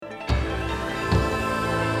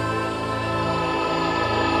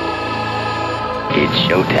It's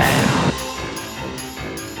showtime.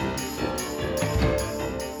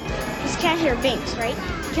 This cat here, Binks, right?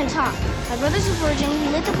 He can talk. My brother's a virgin. We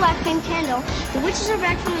lit the black flame candle. The witches are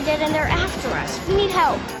back from the dead and they're after us. We need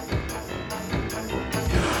help.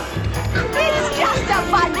 It's just a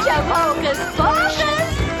bunch of hocus pocus.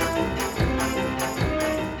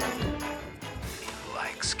 You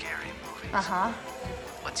like scary movies? Uh-huh.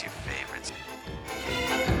 What's your favorite?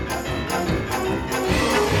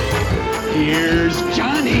 Here's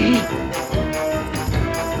Johnny.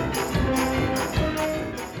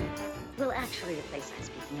 Well, actually, the place I'm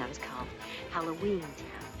speaking of is called Halloween Town.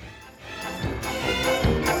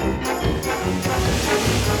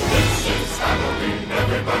 This is Halloween,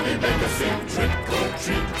 everybody make a scene, trick or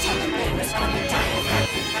treat, tell the neighbors on the dial.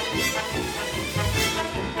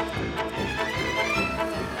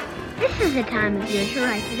 This is the time of year to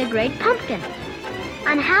ride for the Great Pumpkin.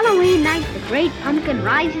 On Halloween night, the Great Pumpkin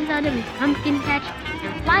rises out of his pumpkin patch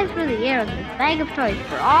and flies through the air with his bag of toys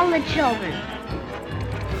for all the children.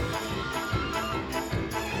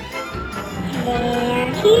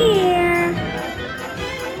 They're here.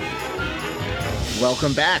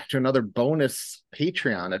 Welcome back to another bonus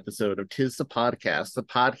Patreon episode of Tis the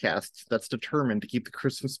podcast that's determined to keep the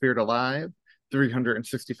Christmas spirit alive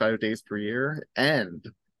 365 days per year and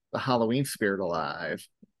the Halloween spirit alive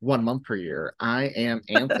 1 month per year. I am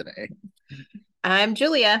Anthony. I'm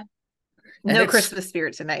Julia. No Christmas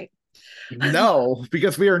spirit tonight. No,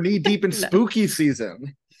 because we are knee deep in spooky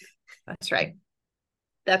season. That's right.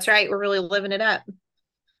 That's right. We're really living it up.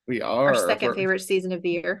 We are. Our second favorite season of the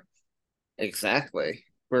year. Exactly.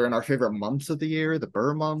 We're in our favorite months of the year, the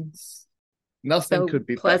Burr months. Nothing could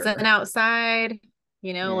be pleasant better. Outside,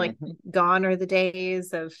 you know, like gone are the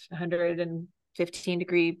days of 115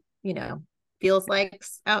 degree, feels like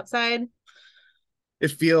outside.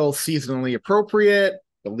 It feels seasonally appropriate.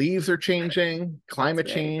 The leaves are changing. Climate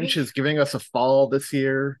change is giving us a fall this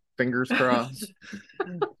year. Fingers crossed.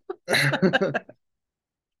 It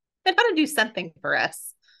ought to do something for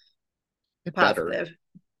us. It positive.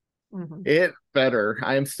 Better. It better.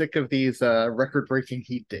 I am sick of these record-breaking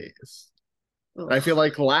heat days. I feel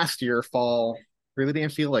like last year fall really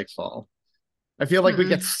didn't feel like fall. I feel like we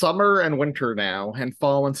get summer and winter now, and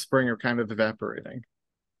fall and spring are kind of evaporating.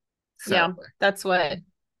 Sadly. Yeah, that's what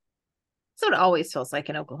it always feels like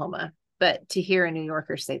in Oklahoma. But to hear a New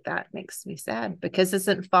Yorker say that makes me sad, because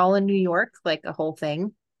isn't fall in New York like a whole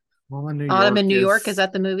thing? Autumn in New York, is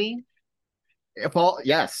that the movie? Fall,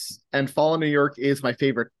 yes. And fall in New York is my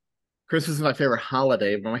favorite. Christmas is my favorite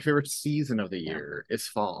holiday, but my favorite season of the year is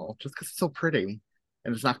fall, just because it's so pretty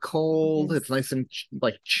and it's not cold. It's nice and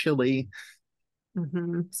chilly.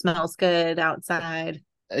 Smells good outside.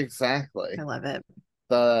 Exactly. I love it.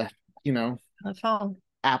 The love fall.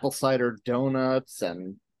 Apple cider donuts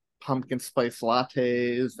and pumpkin spice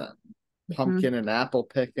lattes and pumpkin and apple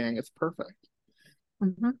picking. It's perfect.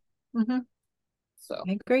 So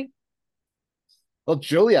I agree. Well,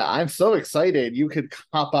 Julia, I'm so excited you could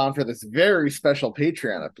hop on for this very special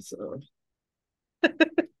Patreon episode.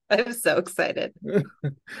 I'm so excited.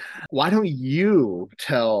 Why don't you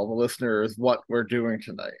tell the listeners what we're doing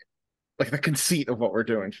tonight? Like the conceit of what we're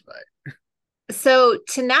doing tonight. So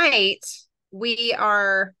tonight we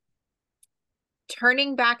are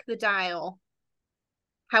turning back the dial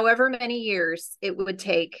however many years it would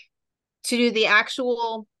take to do the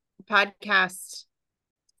actual podcast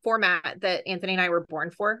format that Anthony and I were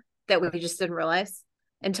born for, that we just didn't realize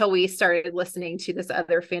until we started listening to this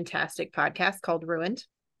other fantastic podcast called Ruined.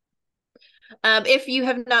 If you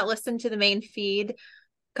have not listened to the main feed a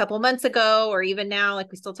couple months ago, or even now,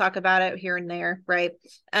 like we still talk about it here and there, right?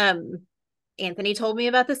 Anthony told me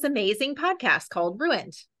about this amazing podcast called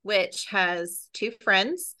Ruined, which has two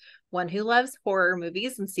friends, one who loves horror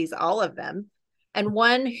movies and sees all of them, and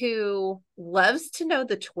one who loves to know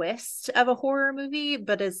the twist of a horror movie,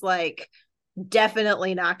 but is like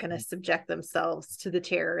definitely not going to subject themselves to the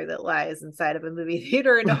terror that lies inside of a movie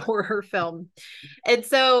theater in a horror film. And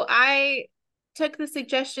so I took the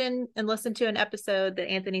suggestion and listened to an episode that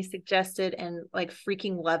Anthony suggested and like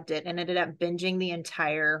freaking loved it, and ended up binging the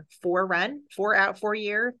entire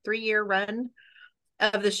 3-year run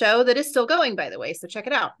of the show that is still going, by the way. So check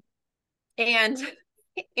it out. And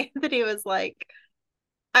Anthony was like,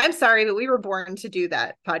 I'm sorry, but we were born to do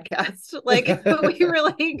that podcast. Like, we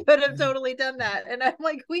really could have totally done that. And I'm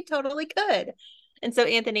like, we totally could. And so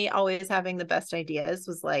Anthony, always having the best ideas,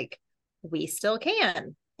 was like, we still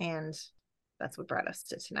can. And that's what brought us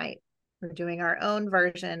to tonight. We're doing our own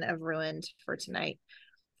version of Ruined for tonight,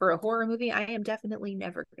 for a horror movie I am definitely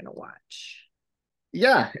never going to watch.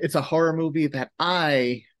 Yeah, it's a horror movie that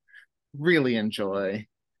I really enjoy.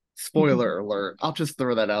 Spoiler alert. I'll just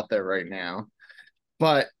throw that out there right now.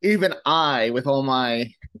 But even I, with all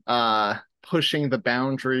my pushing the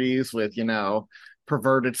boundaries with,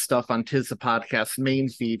 perverted stuff on Tis the Podcast's main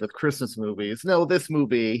feed with Christmas movies, no, this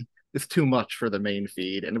movie is too much for the main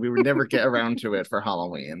feed, and we would never get around to it for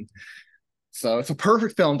Halloween. So it's a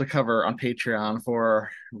perfect film to cover on Patreon for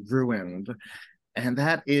Ruined. And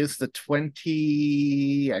that is the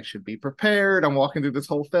I should be prepared. I'm walking through this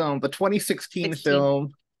whole film. The 2016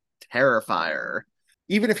 film, Terrifier.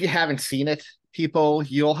 Even if you haven't seen it, people,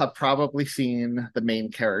 you'll have probably seen the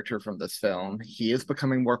main character from this film. He is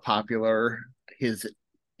becoming more popular, his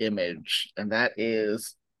image, and that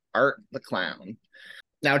is Art the Clown.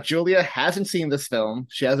 Now, Julia hasn't seen this film.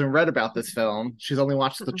 She hasn't read about this film. She's only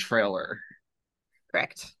watched the trailer.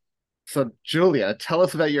 Correct. So, Julia, tell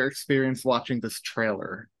us about your experience watching this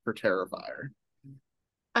trailer for Terrifier.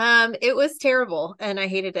 It was terrible, and I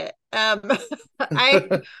hated it.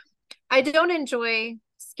 I don't enjoy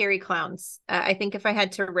scary clowns. I think if I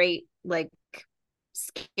had to rate like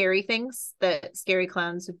scary things, that scary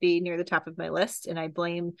clowns would be near the top of my list. And I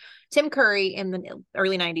blame Tim Curry in the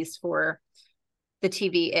early 90s for the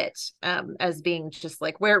TV It as being just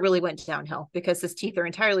like where it really went downhill, because his teeth are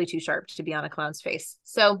entirely too sharp to be on a clown's face.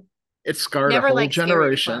 So it scarred a whole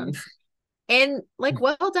generation. And like,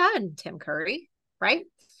 well done, Tim Curry, right?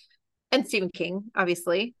 And Stephen King,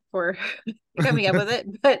 obviously, for coming up with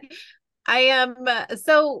it. But I am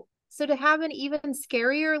so to have an even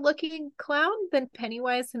scarier looking clown than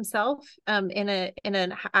Pennywise himself in a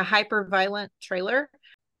hyper violent trailer,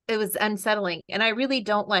 it was unsettling. And I really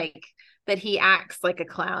don't like that he acts like a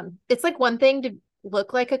clown. It's like one thing to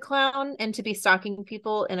look like a clown and to be stalking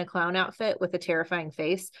people in a clown outfit with a terrifying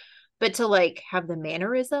face, but to like have the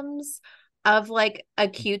mannerisms of like a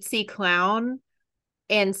cutesy clown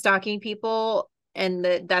and stalking people, and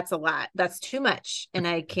that's a lot. That's too much, and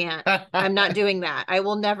I can't. I'm not doing that. I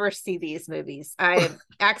will never see these movies. I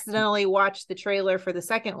accidentally watched the trailer for the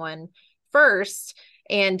second one first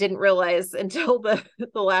and didn't realize until the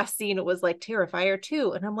last scene it was like Terrifier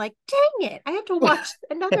 2, and I'm like, dang it, I have to watch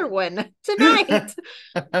another one tonight.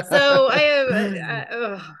 So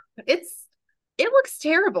it looks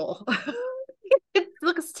terrible. It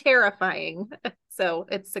looks terrifying. So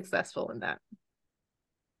it's successful in that.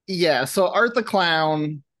 Yeah, so Art the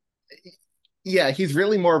Clown, yeah, he's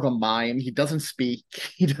really more of a mime. He doesn't speak.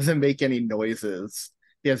 He doesn't make any noises.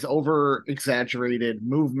 He has over exaggerated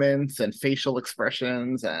movements and facial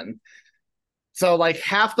expressions. And so like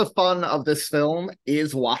half the fun of this film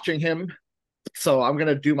is watching him. So I'm going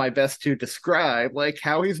to do my best to describe like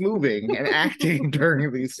how he's moving and acting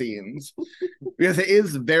during these scenes, because it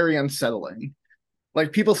is very unsettling.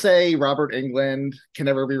 Like people say Robert Englund can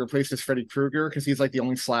never be replaced as Freddy Krueger because he's like the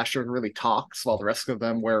only slasher who really talks while the rest of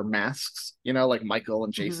them wear masks, like Michael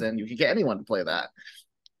and Jason. You can get anyone to play that.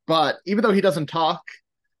 But even though he doesn't talk,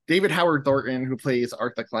 David Howard Thornton, who plays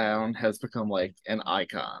Art the Clown, has become like an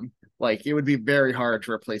icon. Like it would be very hard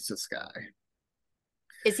to replace this guy.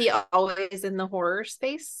 Is he always in the horror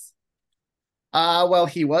space? Well,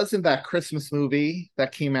 he was in that Christmas movie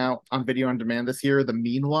that came out on video on demand this year, The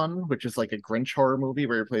Mean One, which is like a Grinch horror movie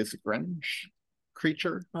where he plays a Grinch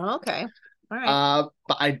creature. Oh, okay. All right.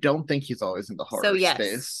 But I don't think he's always in the horror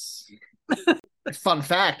space. Fun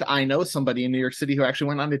fact, I know somebody in New York City who actually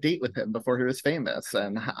went on a date with him before he was famous,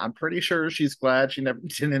 and I'm pretty sure she's glad she never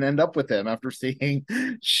didn't end up with him after seeing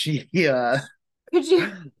Could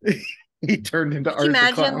you he turned into Art.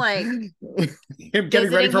 Imagine like him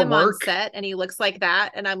getting ready for him work on set, and he looks like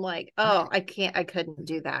that, and I'm like, oh, I couldn't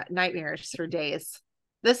do that. Nightmares for days.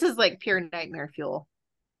 This is like pure nightmare fuel.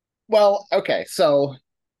 Well, okay, so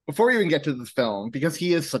before we even get to the film, because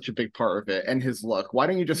he is such a big part of it and his look, why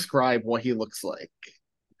don't you describe what he looks like?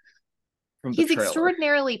 He's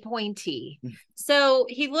extraordinarily pointy. So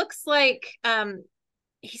he looks like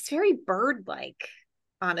he's very bird-like,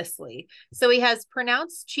 honestly. So he has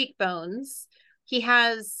pronounced cheekbones. He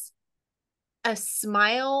has a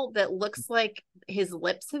smile that looks like his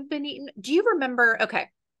lips have been eaten. Do you remember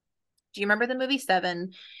the movie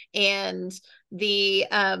Seven, and the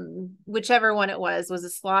whichever one it was a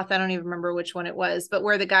sloth? I don't even remember which one it was, but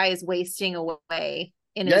where the guy is wasting away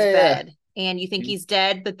in his bed, and you think he's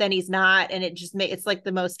dead, but then he's not, and it's like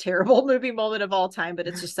the most terrible movie moment of all time, but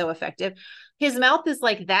it's just so effective. His mouth is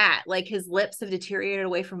like that, like his lips have deteriorated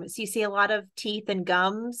away from it, so you see a lot of teeth and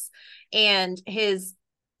gums, and his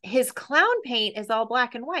clown paint is all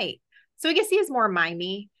black and white, so I guess he is more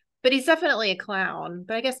mimey, but he's definitely a clown.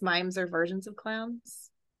 But I guess mimes are versions of clowns,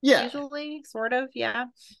 usually, sort of, yeah.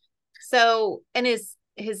 So, and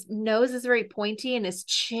his nose is very pointy, and his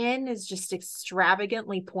chin is just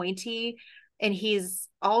extravagantly pointy, and he's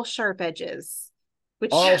all sharp edges,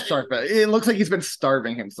 which All sharp. It looks like he's been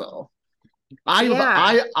starving himself.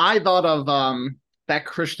 Yeah. I thought of that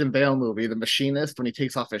Christian Bale movie, The Machinist, when he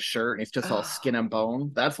takes off his shirt and he's just all skin and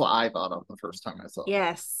bone. That's what I thought of the first time I saw it.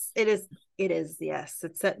 Yes, it is. It is. Yes,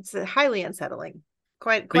 it's highly unsettling.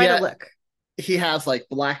 Quite Yeah, a look. he has like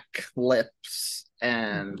black lips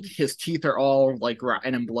and his teeth are all like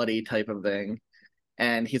rotten and bloody type of thing.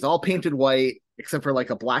 And he's all painted white except for like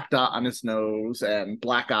a black dot on his nose and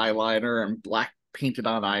black eyeliner and black painted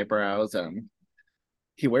on eyebrows. And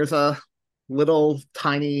he wears a little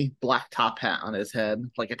tiny black top hat on his head,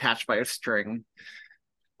 like attached by a string.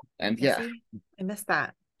 And yeah. I missed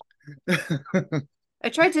that. I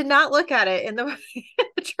tried to not look at it in the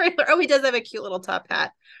trailer. Oh, he does have a cute little top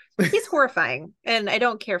hat. He's horrifying, and I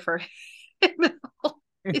don't care for him.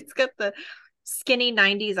 He's got the skinny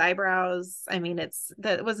 90s eyebrows. I mean,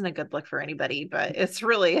 that wasn't a good look for anybody, but it's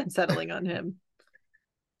really unsettling on him.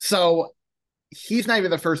 So he's not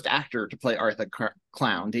even the first actor to play Arthur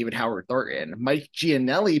Clown, David Howard Thornton. Mike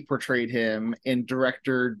Giannelli portrayed him in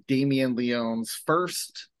director Damien Leone's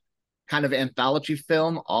first kind of anthology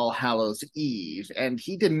film, All Hallows Eve, and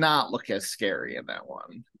he did not look as scary in that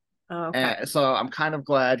one. Oh, okay. So I'm kind of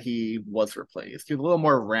glad he was replaced. He was a little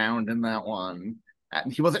more round in that one.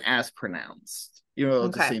 He wasn't as pronounced,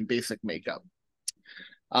 the same basic makeup.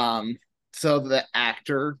 So the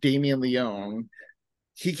actor, Damien Leone,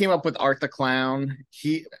 he came up with Art the Clown.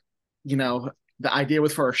 The idea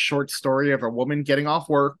was for a short story of a woman getting off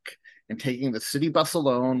work and taking the city bus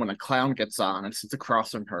alone when a clown gets on and sits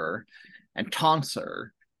across from her and taunts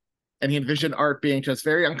her. And he envisioned Art being just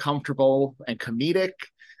very uncomfortable and comedic,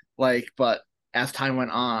 but as time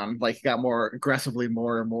went on, he got more aggressively,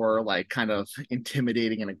 more and more kind of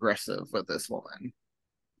intimidating and aggressive with this woman.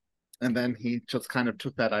 And then he just kind of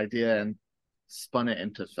took that idea and spun it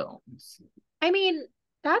into films. I mean,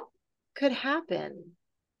 that could happen.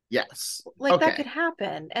 Yes. That could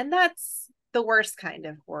happen. And that's the worst kind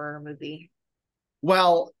of horror movie.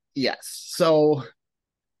 Well, yes. So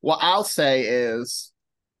what I'll say is,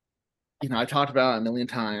 I talked about it a million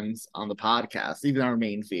times on the podcast, even our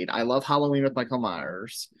main feed. I love Halloween with Michael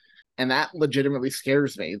Myers, and that legitimately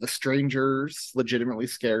scares me. The Strangers legitimately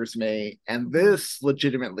scares me, and this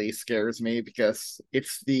legitimately scares me because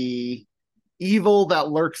it's the evil that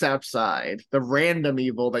lurks outside, the random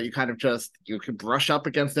evil that you kind of you can brush up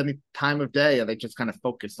against any time of day and they just kind of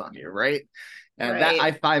focus on you, right? And that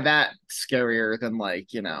I find that scarier than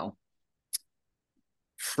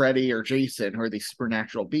Freddy or Jason, who are these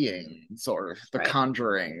supernatural beings, or The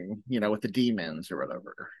Conjuring, with the demons or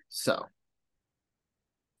whatever. So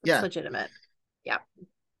it's legitimate. Yeah.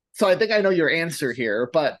 So I think I know your answer here,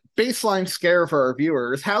 but baseline scare for our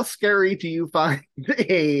viewers, how scary do you find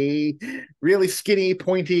a really skinny,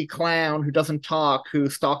 pointy clown who doesn't talk, who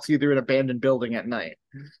stalks you through an abandoned building at night?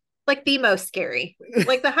 The most scary,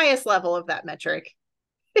 the highest level of that metric.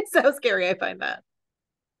 It's so scary, I find that.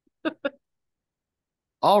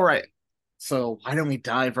 All right. So why don't we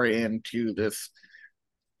dive right into this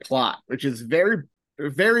plot, which is very,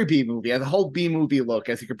 very B-movie. The whole B-movie look,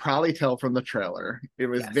 as you could probably tell from the trailer. It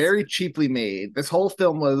was very cheaply made. This whole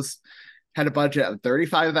film had a budget of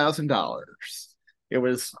 $35,000. It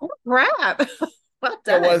was crap. Well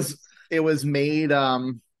done. It was made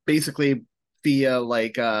basically via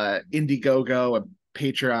Indiegogo and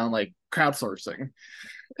Patreon, crowdsourcing.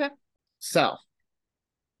 Okay. So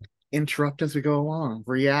interrupt as we go along,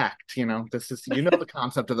 react. This is the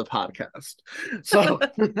concept of the podcast. So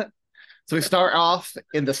so we start off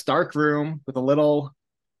in the Stark room with a little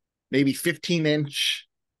maybe 15-inch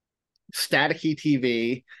staticky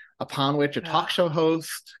TV, upon which a talk show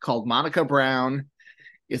host called Monica Brown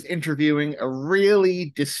is interviewing a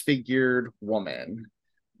really disfigured woman.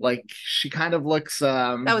 She kind of looks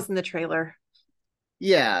that was in the trailer.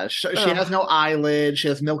 Yeah, she has no eyelids. She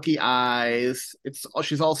has milky eyes.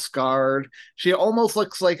 She's all scarred. She almost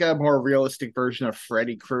looks like a more realistic version of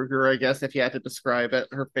Freddy Krueger, I guess, if you had to describe it.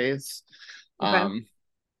 Her face. Okay.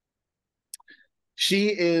 She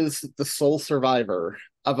is the sole survivor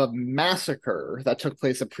of a massacre that took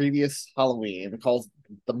place a previous Halloween called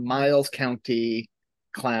the Miles County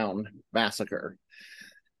Clown Massacre,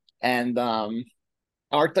 and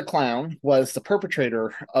Art the Clown was the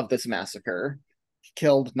perpetrator of this massacre.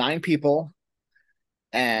 Killed 9 people,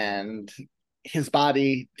 and his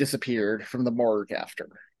body disappeared from the morgue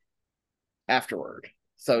afterward.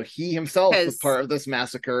 So he himself was part of this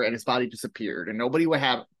massacre, and his body disappeared, and nobody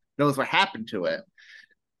knows what happened to it.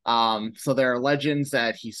 So there are legends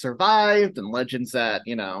that he survived, and legends that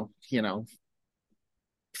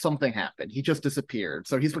something happened. He just disappeared.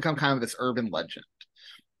 So he's become kind of this urban legend.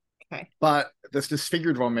 Okay. But this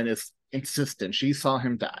disfigured woman is insistent. She saw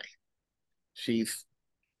him die. He's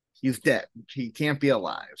dead. He can't be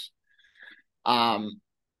alive. And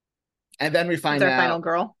then we find That's our out final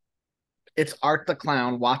girl. it's Art the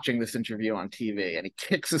Clown watching this interview on TV, and he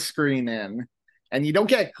kicks the screen in, and you don't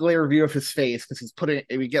get a clear view of his face because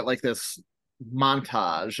we get like this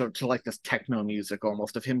montage to like this techno music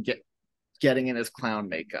almost of him getting in his clown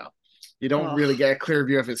makeup. You don't really get a clear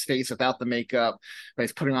view of his face without the makeup, but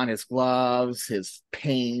he's putting on his gloves, his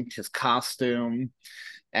paint, his costume,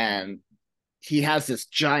 and he has this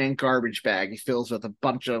giant garbage bag he fills with a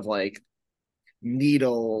bunch of like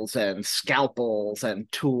needles and scalpels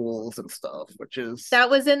and tools and stuff, which is that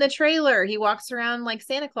was in the trailer. He walks around like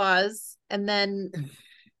Santa Claus, and then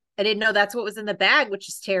I didn't know that's what was in the bag, which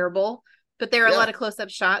is terrible. But there are a lot of close-up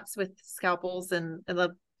shots with scalpels and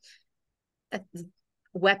the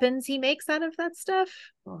weapons he makes out of that stuff.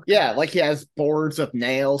 Yeah, like he has boards of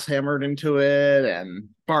nails hammered into it and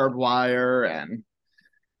barbed wire, and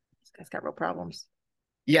this guy's got real problems.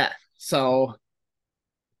 Yeah, so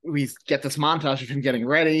we get this montage of him getting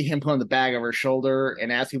ready, him putting the bag over his shoulder,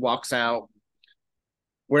 and as he walks out,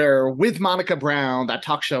 we're with Monica Brown, that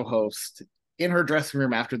talk show host, in her dressing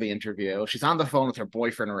room after the interview. She's on the phone with her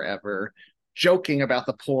boyfriend or whatever, joking about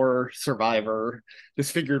the poor survivor,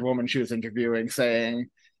 disfigured woman she was interviewing, saying,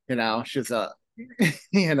 she's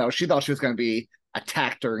she thought she was going to be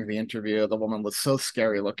attacked during the interview. The woman was so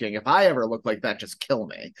scary looking. If I ever look like that, just kill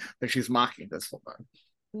me. Like she's mocking this woman.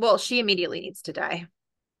 Well, she immediately needs to die.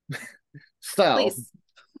 So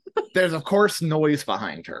there's of course noise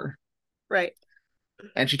behind her. Right.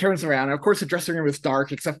 And she turns around, and of course the dressing room is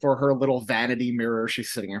dark except for her little vanity mirror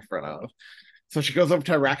she's sitting in front of. So she goes over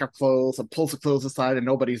to a rack of clothes and pulls the clothes aside, and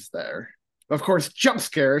nobody's there. Of course, jump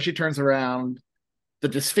scare, she turns around, the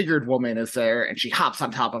disfigured woman is there, and she hops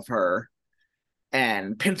on top of her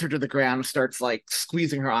and pins her to the ground and starts like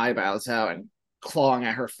squeezing her eyebrows out and clawing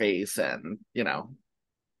at her face and,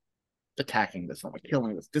 attacking this woman,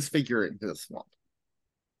 killing this, disfiguring this woman.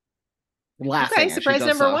 Laughing. Okay, surprise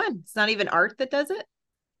number one. It's not even Art that does it?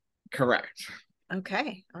 Correct.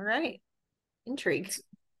 Okay, all right. Intrigued.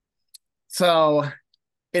 So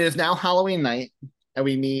it is now Halloween night, and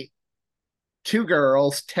we meet two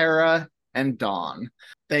girls, Tara and Dawn.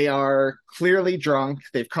 They are clearly drunk.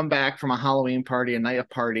 They've come back from a Halloween party, a night of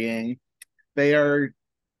partying. They are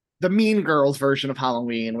the Mean Girls version of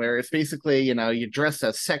Halloween, where it's basically, you dress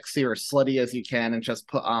as sexy or slutty as you can and just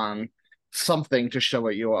put on something to show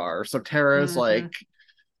what you are. So Tara's like,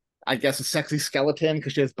 I guess, a sexy skeleton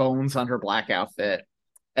because she has bones on her black outfit.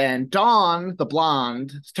 And Dawn, the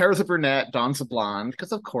blonde, Tara's a brunette, Dawn's a blonde,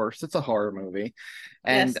 because of course it's a horror movie.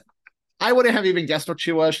 And I wouldn't have even guessed what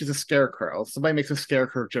she was. She's a scarecrow. Somebody makes a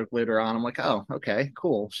scarecrow joke later on. I'm like, oh, okay,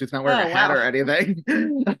 cool. She's not wearing a hat or anything.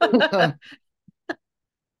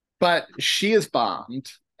 But she is bombed,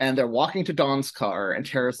 and they're walking to Dawn's car, and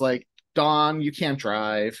Tara's like, Dawn, you can't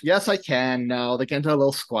drive. Yes, I can. No, they get into a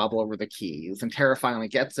little squabble over the keys, and Tara finally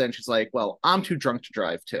gets in. She's like, well, I'm too drunk to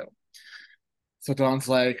drive too. So Dawn's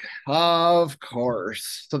like, of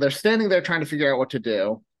course. So they're standing there trying to figure out what to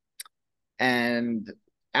do. And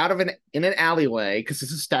in an alleyway, because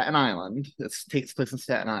this is Staten Island, this takes place in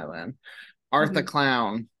Staten Island, Art the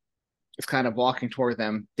Clown is kind of walking toward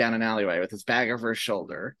them down an alleyway with his bag over his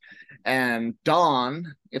shoulder. And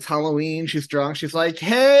Dawn, it's Halloween, she's drunk, she's like,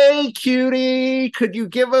 hey, cutie, could you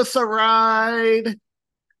give us a ride?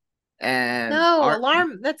 And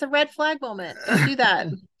alarm, that's a red flag moment. Don't do that.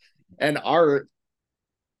 And Art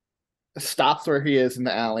stops where he is in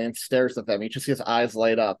the alley and stares at them. You just see his eyes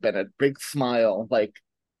light up and a big smile like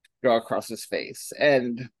go across his face.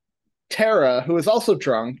 And Tara, who is also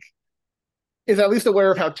drunk, is at least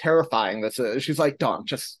aware of how terrifying this is. She's like, Dawn,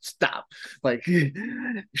 just stop. Like,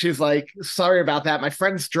 she's like, sorry about that. My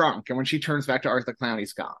friend's drunk. And when she turns back to Art the Clown,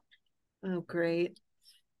 he's gone. Oh, great.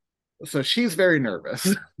 So she's very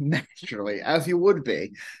nervous, naturally, as you would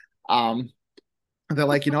be. They're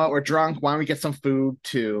like, you know what? We're drunk. Why don't we get some food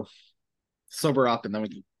to sober up and then we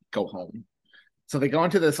can go home? So they go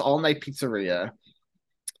into this all-night pizzeria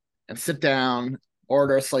and sit down,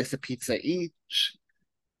 order a slice of pizza each.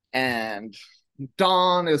 And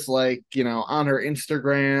Dawn is like, on her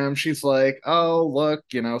Instagram, she's like, oh, look,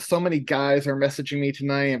 so many guys are messaging me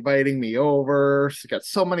tonight, inviting me over. She's got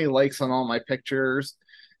so many likes on all my pictures.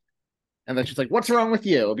 And then she's like, what's wrong with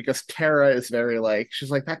you? Because Tara is very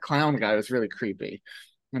she's like, that clown guy was really creepy.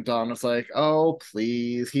 And Dawn was like, oh,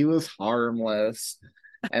 please, he was harmless.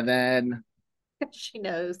 And then she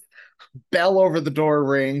knows. Bell over the door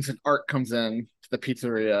rings and Art comes in to the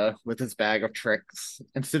pizzeria with his bag of tricks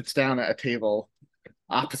and sits down at a table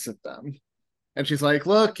opposite them. And she's like,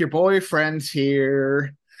 look, your boyfriend's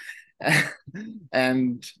here.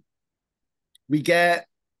 And we get,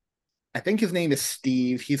 I think his name is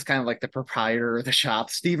Steve. He's kind of like the proprietor of the shop.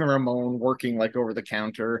 Steve and Ramon working like over the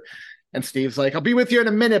counter. And Steve's like, I'll be with you in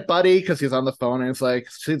a minute, buddy, because he's on the phone. And it's like,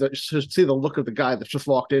 see the look of the guy that's just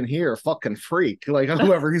walked in here, fucking freak, like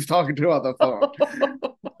whoever he's talking to on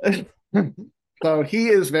the phone. So he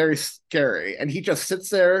is very scary, and he just sits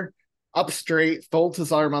there up straight, folds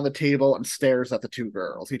his arm on the table, and stares at the two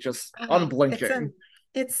girls. He just unblinking.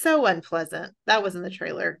 It's so unpleasant. That was in the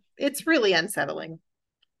trailer. It's really unsettling.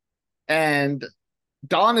 And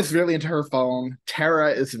Dawn is really into her phone.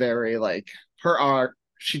 Tara is very like her art.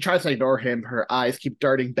 She tries to ignore him. Her eyes keep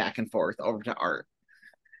darting back and forth over to Art.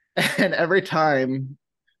 And every time,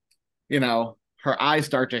 her eyes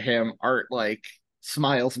dart to him, Art like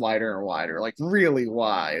smiles wider and wider, like really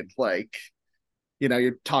wide. Like,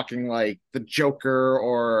 you're talking like the Joker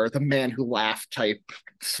or the Man Who Laughed type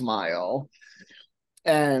smile.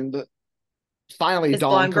 And finally, Is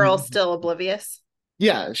Dawn blonde girl still oblivious?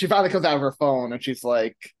 Yeah, she finally comes out of her phone and she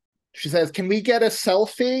says, "Can we get a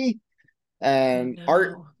selfie?" And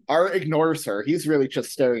Art ignores her. He's really just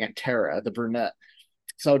staring at Tara, the brunette.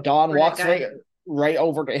 So Dawn walks right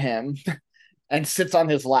over to him and sits on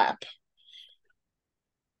his lap.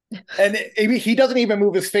 And he doesn't even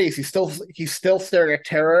move his face. He's still staring at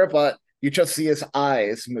Tara, but you just see his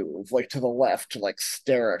eyes move like to the left to like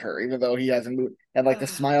stare at her, even though he hasn't moved. And like the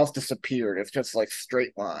smile's disappeared. It's just like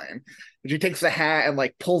straight line. And she takes the hat and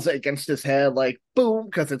like pulls it against his head, like boom,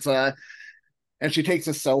 because it's and she takes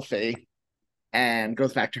a selfie and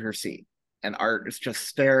goes back to her seat. And Art is just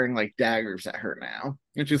staring like daggers at her now.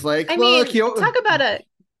 And she's like, talk about a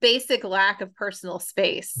basic lack of personal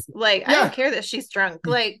space. Like, I don't care that she's drunk.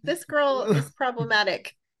 Like, this girl is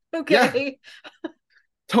problematic. Okay. Yeah.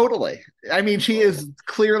 Totally. I mean, she is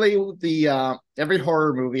clearly the every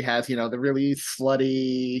horror movie has, the really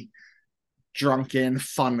slutty, drunken,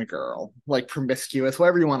 fun girl, like promiscuous,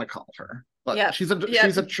 whatever you want to call her. But she's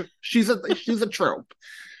a trope.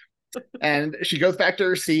 And she goes back to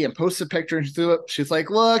her seat and posts a picture, and she's like,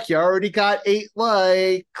 "Look, you already got 8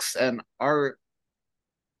 likes." And Art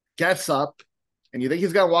gets up, and you think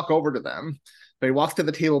he's gonna walk over to them, but he walks to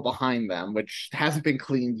the table behind them, which hasn't been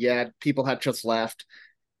cleaned yet. People had just left.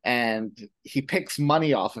 And he picks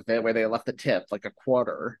money off of it where they left the tip, like a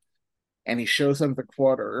quarter. And he shows them the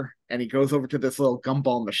quarter, and he goes over to this little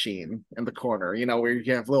gumball machine in the corner, where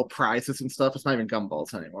you have little prizes and stuff. It's not even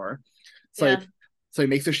gumballs anymore. So he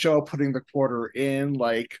makes a show of putting the quarter in,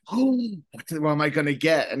 like, oh, what am I going to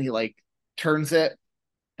get? And he like turns it,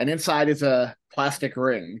 and inside is a plastic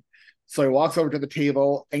ring. So he walks over to the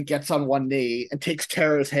table and gets on one knee and takes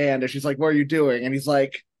Tara's hand, and she's like, "What are you doing?" And he's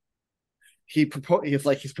like, he's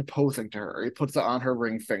proposing to her. He puts it on her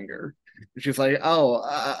ring finger. And she's like,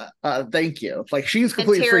 "Oh, thank you." Like, she's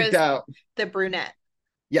completely freaked out. The brunette.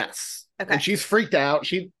 Yes. Okay. And she's freaked out.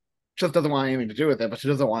 She just doesn't want anything to do with it, but she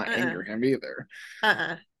doesn't want to anger him either.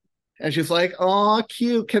 And she's like, "Oh,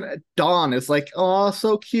 cute." Dawn is like, "Oh,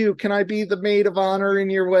 so cute. Can I be the maid of honor in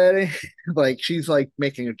your wedding?" Like, she's like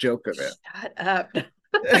making a joke of it. Shut up.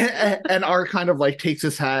 And Art kind of like takes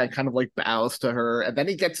his hat and kind of like bows to her. And then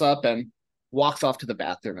he gets up and walks off to the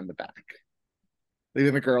bathroom in the back,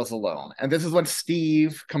 leaving the girls alone. And this is when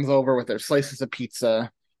Steve comes over with their slices of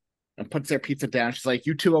pizza and puts their pizza down. She's like,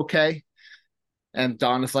 "You two okay?" And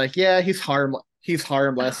Dawn is like, "Yeah, he's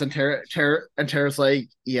harmless." And Tara's like,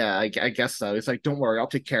 "Yeah, I guess so." He's like, "Don't worry, I'll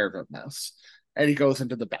take care of him, miss." And he goes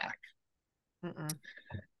into the back.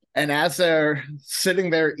 And as they're sitting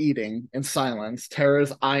there eating in silence,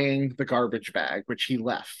 Tara's eyeing the garbage bag, which he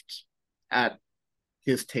left at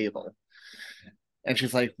his table. And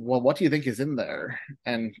she's like, "Well, what do you think is in there?"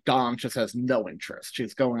 And Dawn just has no interest.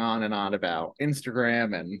 She's going on and on about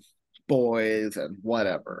Instagram and boys and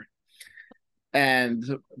whatever. And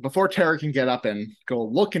before Tara can get up and go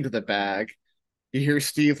look into the bag, you hear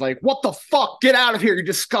Steve like, "What the fuck? Get out of here, you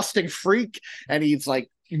disgusting freak." And he's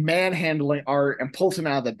like manhandling Art and pulls him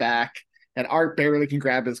out of the back. And Art barely can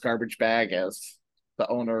grab his garbage bag as the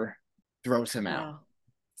owner throws him out.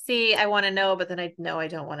 See, I want to know, but then I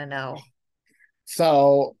don't want to know.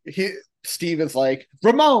 So Steve is like,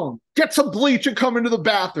 "Ramon, get some bleach and come into the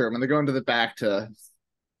bathroom." And they go into the back to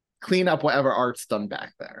clean up whatever Art's done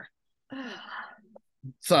back there.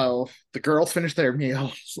 So the girls finish their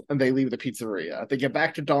meals and they leave the pizzeria. They get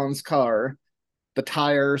back to Dawn's car. The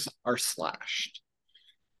tires are slashed.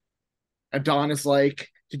 And Dawn is like,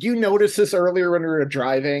 "Did you notice this earlier when we were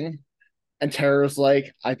driving?" And Tara's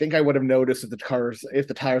like, "I think I would have noticed if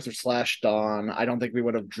the tires are slashed, Dawn. I don't think we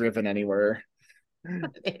would have driven anywhere."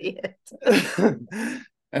 Idiot.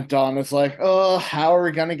 And Dawn is like, oh, how are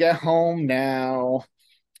we gonna get home now?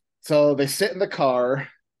 So they sit in the car.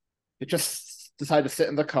 They just decide to sit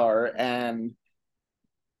in the car, and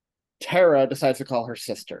Tara decides to call her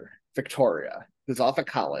sister, Victoria, who's off at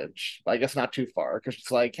college, but I guess not too far, because she's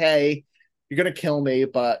like, hey, you're gonna kill me,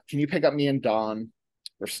 but can you pick up me and Dawn?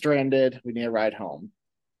 We're stranded. We need a ride home.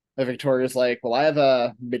 And Victoria's like, well, I have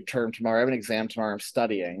a midterm tomorrow. I have an exam tomorrow. I'm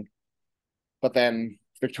studying. But then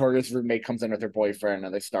Victoria's roommate comes in with her boyfriend,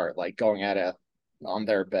 and they start like going at it on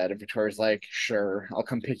their bed. And Victoria's like, sure, I'll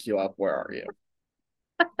come pick you up. Where are you?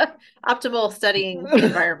 Optimal studying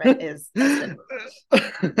environment is tested.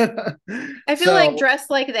 I feel So- like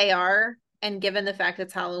dressed like they are, and given the fact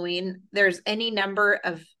it's Halloween, there's any number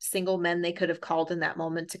of single men they could have called in that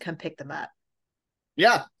moment to come pick them up.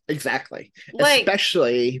 Yeah, exactly. Like-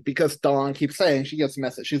 Especially because Dawn keeps saying she's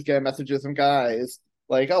getting messages from guys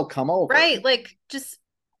like, oh, come over. Right, like just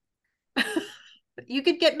you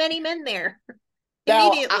could get many men there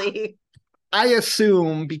Now, immediately. I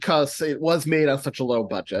assume because it was made on such a low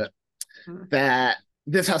budget that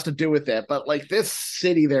this has to do with it, but like this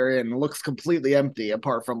city they're in looks completely empty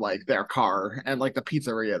apart from like their car and like the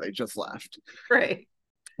pizzeria they just left. Right.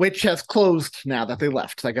 Which has closed now that they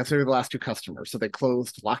left. I guess they were the last two customers, so they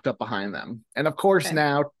closed, locked up behind them. And of course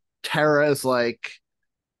now Tara is like,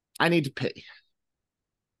 I need to pee.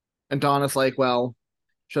 And Donna's like, well,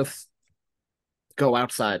 just go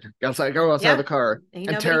outside. Go outside the car. Ain't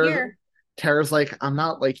And nobody here. Tara's like, I'm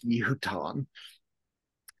not like you, Dawn.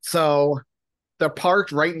 So they're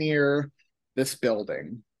parked right near this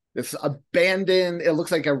building. This abandoned, it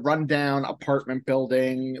looks like a rundown apartment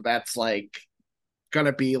building that's like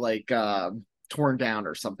gonna be like torn down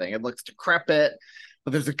or something. It looks decrepit,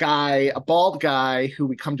 but there's a bald guy who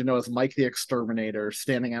we come to know as Mike the Exterminator,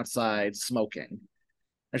 standing outside smoking.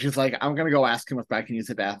 And she's like, I'm gonna go ask him if I can use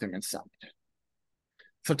the bathroom inside.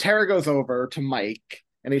 So Tara goes over to Mike,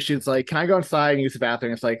 and she's like, can I go inside and use the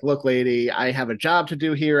bathroom? It's like, look, lady, I have a job to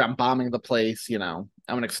do here. I'm bombing the place, I'm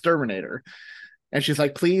an exterminator. And she's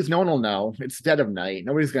like, please, no one will know. It's dead of night.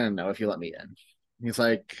 Nobody's gonna know if you let me in. And he's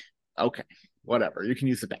like, okay, whatever. You can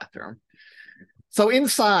use the bathroom. So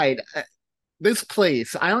inside this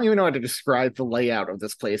place, I don't even know how to describe the layout of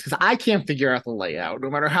this place because I can't figure out the layout,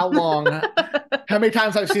 no matter how long, how many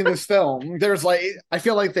times I've seen this film. There's like, I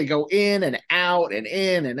feel like they go in and out and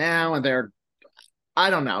in and out, and they're, I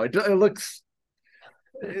don't know. It looks,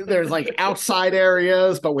 there's like outside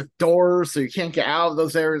areas, but with doors, so you can't get out of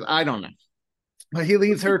those areas. I don't know. But he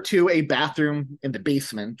leads her to a bathroom in the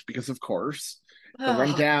basement because, of course, the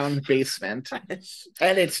rundown basement.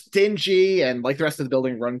 And it's dingy and like the rest of the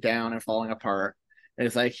building run down and falling apart. And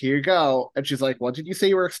it's like, here you go. And she's like, what did you say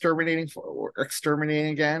you were exterminating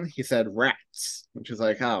again? He said rats. And she's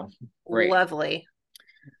like, oh, great. Lovely.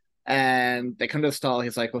 And they come to the stall.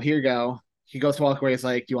 He's like, well, here you go. He goes to walk away. He's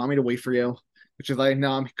like, do you want me to wait for you? Which is like,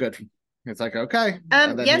 no, I'm good. It's like, okay.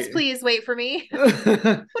 Yes, please wait for me.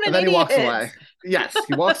 And then he walks away. Yes,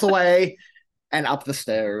 he walks away and up the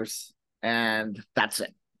stairs, and that's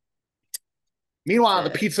it. Meanwhile, the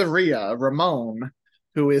pizzeria, Ramon,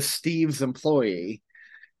 who is Steve's employee,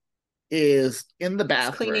 is in the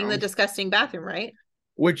bathroom. Cleaning the disgusting bathroom, right?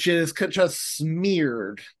 Which is just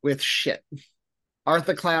smeared with shit.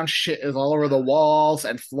 Arthur Clown shit is all over the walls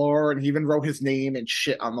and floor, and he even wrote his name and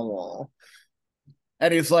shit on the wall.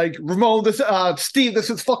 And he's like, Ramon, Steve, this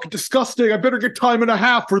is fucking disgusting. I better get time and a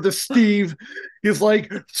half for this, Steve. He's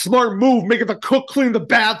like, smart move, making the cook clean the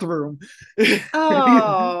bathroom.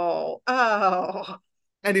 Oh.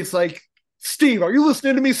 And he's like, Steve, are you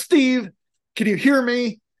listening to me, Steve? Can you hear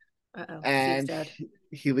me? Uh-oh. And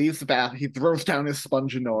he leaves the bath. He throws down his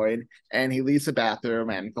Spongenoid, and he leaves the bathroom,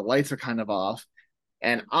 and the lights are kind of off.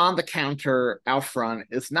 And on the counter out front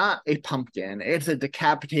is not a pumpkin. It's a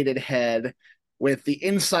decapitated head with the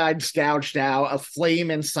inside gouged out, a flame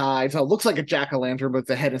inside. So it looks like a jack-o'-lantern, but it's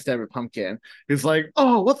a head instead of a pumpkin. He's like,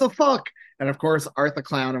 oh, what the fuck? And of course, Arthur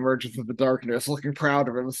Clown emerges from the darkness, looking proud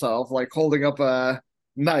of himself, like holding up a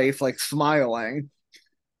knife, like smiling.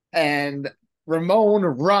 And Ramon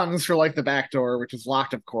runs for like the back door, which is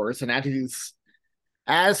locked, of course. And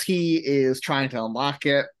as he is trying to unlock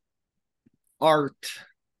it, Art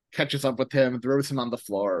catches up with him, throws him on the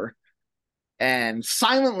floor, and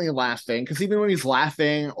silently laughing, because even when he's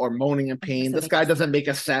laughing or moaning in pain, this guy doesn't make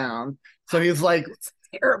a sound. So he's like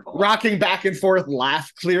terrible, rocking back and forth,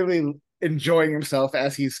 clearly enjoying himself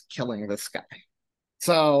as he's killing this guy.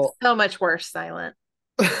 So much worse, silent.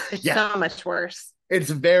 It's so much worse.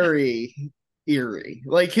 It's very eerie.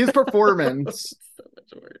 Like his performance. So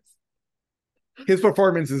much worse. His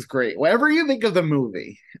performance is great. Whatever you think of the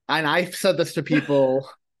movie, and I've said this to people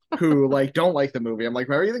who like don't like the movie. I'm like,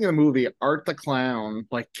 why are you thinking of the movie? Art the Clown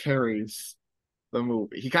like carries the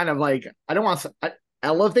movie. He kind of like, I don't want to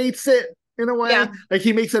elevates it in a way. Yeah. Like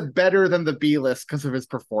he makes it better than the B list because of his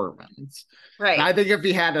performance. Right. And I think if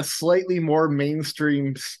he had a slightly more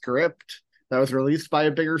mainstream script that was released by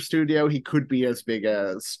a bigger studio, he could be as big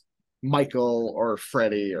as Michael or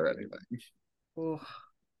Freddie or anything. Ooh.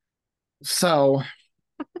 So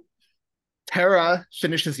Tara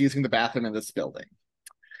finishes using the bathroom in this building.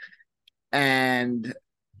 And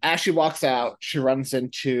as she walks out, she runs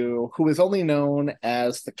into who is only known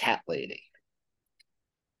as the Cat Lady.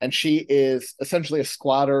 And she is essentially a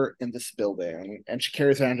squatter in this building, and she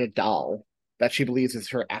carries around a doll that she believes is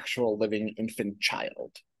her actual living infant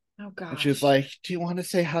child. Oh, gosh. And she's like, do you want to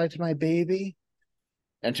say hi to my baby?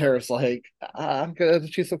 And Tara's like, I'm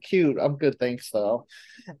good. She's so cute. I'm good, thanks, though.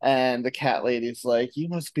 And the cat lady's like, you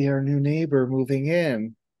must be our new neighbor moving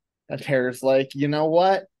in. And Tara's like, you know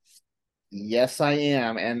what? Yes, I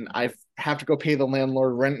am. And I have to go pay the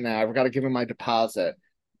landlord rent now. I've got to give him my deposit.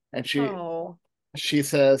 And she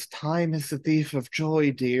says, time is the thief of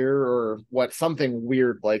joy, dear, or what, something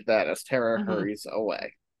weird like that as Tara hurries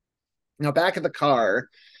away. Now, back at the car,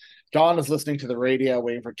 Dawn is listening to the radio,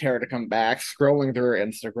 waiting for Tara to come back, scrolling through her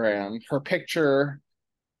Instagram. Her picture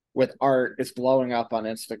with Art is blowing up on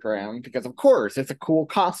Instagram because, of course, it's a cool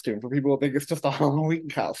costume for people who think it's just a Halloween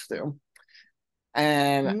costume.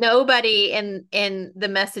 And nobody in the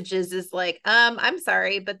messages is like, I'm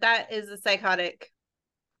sorry, but that is a psychotic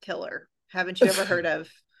killer. Haven't you ever heard of?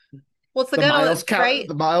 Well, it's right?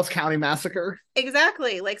 The Miles County Massacre.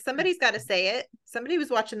 Exactly. Like somebody's got to say it. Somebody was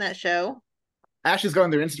watching that show. As she's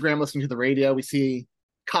going through Instagram, listening to the radio, we see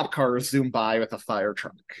cop cars zoom by with a fire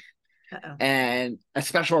truck. Uh-oh. And a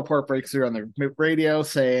special report breaks through on the radio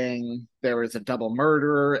saying there was a double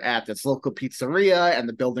murder at this local pizzeria and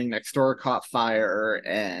the building next door caught fire,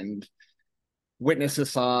 and witnesses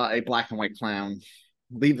saw a black and white clown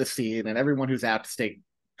leave the scene, and everyone who's out to stay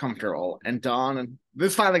comfortable. And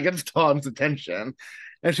this finally gets Dawn's attention.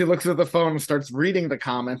 And she looks at the phone and starts reading the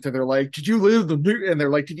comments, and they're like, did you live the news? And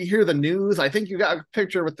they're like, did you hear the news? I think you got a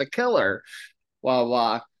picture with the killer. Blah,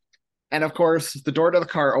 blah. And of course, the door to the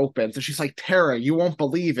car opens, and she's like, Tara, you won't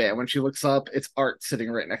believe it. When she looks up, it's Art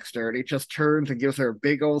sitting right next to her, and he just turns and gives her a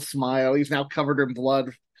big old smile. He's now covered in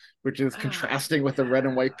blood, which is contrasting with the red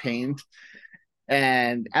and white paint.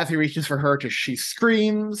 And as he reaches for her, she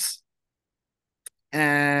screams.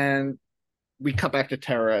 And we cut back to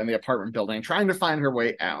Tara in the apartment building, trying to find her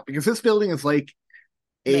way out, because this building is like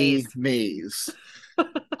a maze.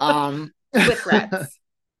 With rats.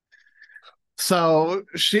 So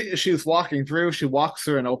she's walking through. She walks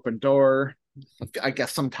through an open door. I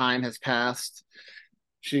guess some time has passed.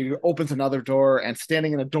 She opens another door, and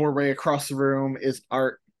standing in a doorway across the room is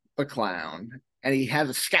Art the Clown. And he has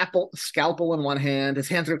a scalpel in one hand. His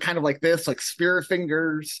hands are kind of like this, like spirit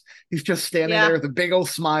fingers. He's just standing there with a big old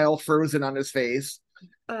smile frozen on his face.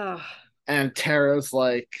 Ugh. And Tara's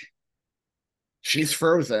like, she's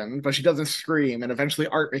frozen, but she doesn't scream. And eventually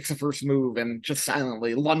Art makes the first move and just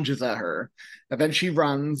silently lunges at her. And then she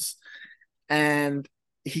runs, and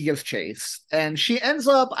he gives chase. And she ends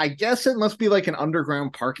up, I guess it must be like an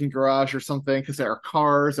underground parking garage or something, because there are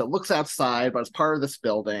cars. It looks outside, but it's part of this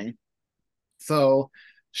building. So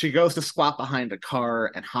she goes to squat behind a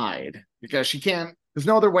car and hide because she can't, there's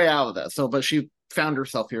no other way out of this. But she found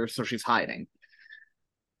herself here, so she's hiding.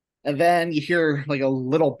 And then you hear like a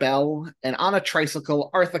little bell, and on a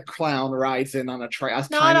tricycle, Art the Clown rides in on a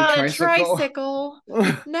tiny tricycle.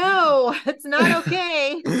 No, it's not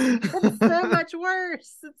okay. It's so much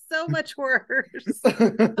worse. It's so much worse.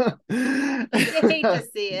 I hate to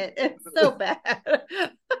see it. It's so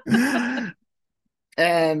bad.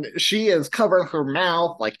 And she is covering her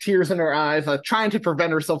mouth, like tears in her eyes, trying to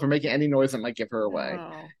prevent herself from making any noise that might give her away.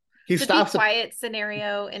 Oh. He stops. The quiet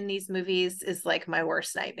scenario in these movies is like my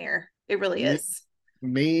worst nightmare. It really is.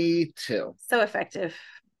 Me too. So effective.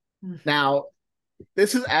 Now,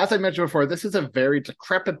 this is, as I mentioned before, this is a very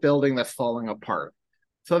decrepit building that's falling apart.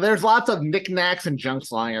 So there's lots of knickknacks and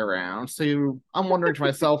junks lying around. So I'm wondering to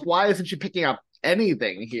myself, why isn't she picking up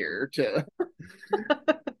anything here?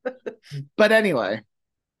 But anyway,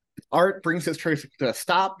 Art brings his tricycle to a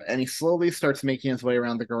stop, and he slowly starts making his way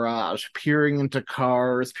around the garage, peering into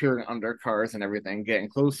cars, peering under cars and everything, getting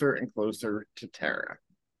closer and closer to Tara.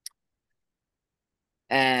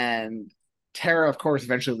 And Tara, of course,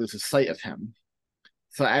 eventually loses sight of him.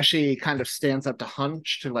 So as she kind of stands up to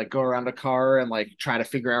hunch to like go around a car and like try to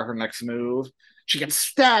figure out her next move, she gets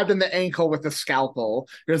stabbed in the ankle with a scalpel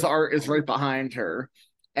because Art is right behind her.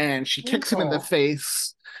 And she kicks him in the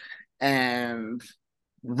face and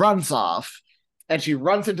runs off. And she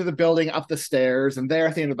runs into the building up the stairs, and there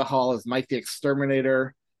at the end of the hall is Mike the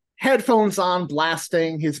Exterminator, headphones on,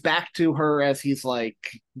 blasting his back to her as he's like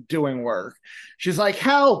doing work. She's like,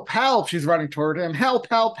 help, help. She's running toward him. Help,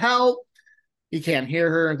 help, help. He can't hear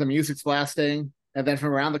her. The music's blasting. And then from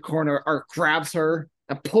around the corner, Art grabs her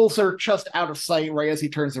and pulls her just out of sight right as he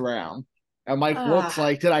turns around. And Mike looks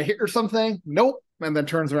like, did I hit her something? Nope. And then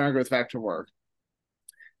turns around and goes back to work.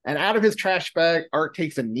 And out of his trash bag, Art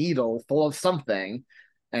takes a needle full of something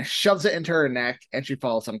and shoves it into her neck, and she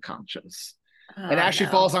falls unconscious. And as she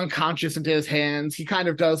falls unconscious into his hands, he kind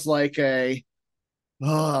of does like a,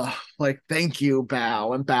 like, thank you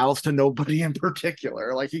bow, and bows to nobody in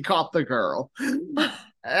particular. Like, he caught the girl.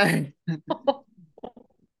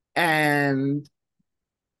 And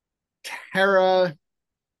Tara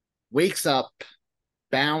wakes up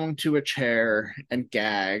bound to a chair and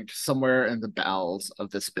gagged somewhere in the bowels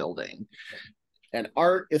of this building. And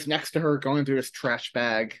Art is next to her going through his trash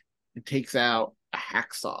bag and takes out a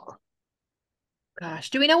hacksaw. Gosh,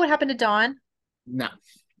 do we know what happened to Dawn? No.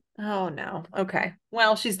 Oh, no. Okay.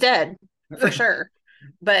 Well, she's dead for sure.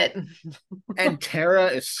 But and Tara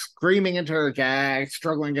is screaming into her gag,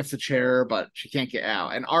 struggling against the chair, but she can't get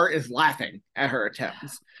out. And Art is laughing at her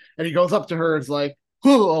attempts. And he goes up to her and is like,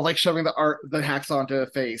 like shoving the hacksaw into her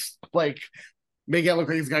face, like making it look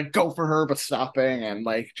like he's gonna go for her, but stopping and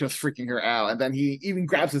like just freaking her out. And then he even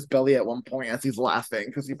grabs his belly at one point as he's laughing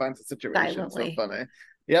because he finds the situation so funny.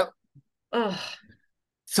 Yep. Ugh.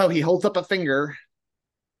 So he holds up a finger,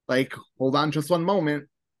 like, hold on just one moment.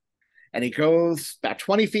 And he goes about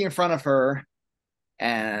 20 feet in front of her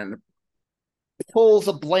and pulls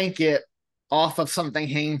a blanket off of something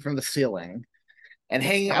hanging from the ceiling. And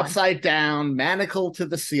hanging upside down, manacled to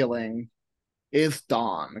the ceiling, is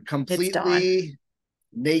Dawn, completely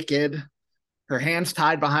naked, her hands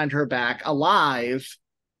tied behind her back, alive.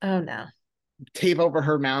 Oh, no. Tape over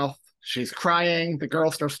her mouth. She's crying. The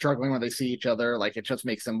girls start struggling when they see each other. Like, it just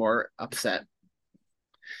makes them more upset.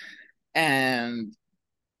 And,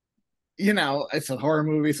 you know, it's a horror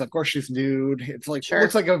movie, so of course she's nude. It's like, it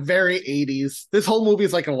looks like a very 80s. This whole movie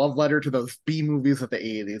is like a love letter to those B movies of the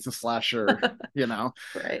 80s, a slasher, you know?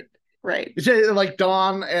 Right. It's just, like,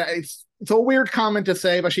 Dawn, it's a weird comment to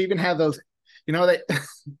say, but she even had those, you know, that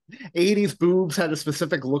 80s boobs had a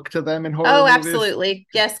specific look to them in horror movies. Absolutely.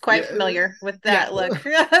 Yes, quite familiar with that look.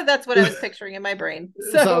 That's what I was picturing in my brain.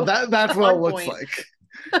 So that's what it looks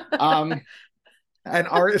like. And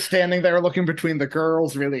Art is standing there looking between the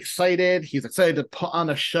girls, really excited. He's excited to put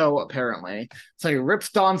on a show, apparently. So he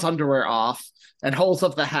rips Dawn's underwear off and holds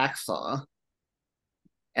up the hacksaw.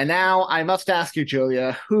 And now I must ask you,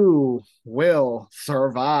 Julia, who will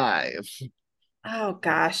survive? Oh,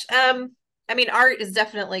 gosh. I mean, Art is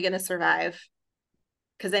definitely going to survive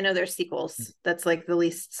because I know there's sequels. That's like the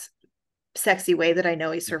least sexy way that I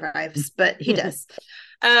know he survives, but he does.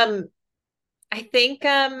 I think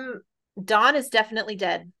Dawn is definitely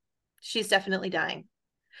dead. She's definitely dying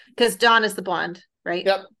because Dawn is the blonde, right?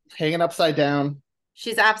 Yep. Hanging upside down.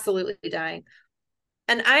 She's absolutely dying.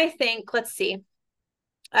 And I think, let's see.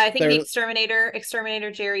 I think the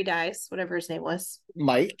exterminator Jerry dies, whatever his name was.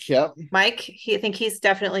 Mike, yep. Mike, I think he's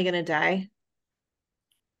definitely going to die.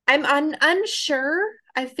 I'm unsure.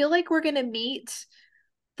 I feel like we're going to meet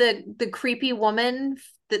the creepy woman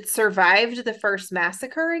that survived the first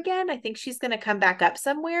massacre again. I think she's going to come back up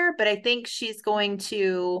somewhere, but I think she's going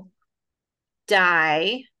to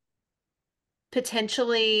die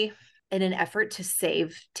potentially in an effort to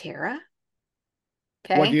save Tara.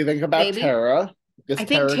 Okay. What do you think about Tara? I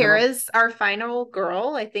think Tara's our final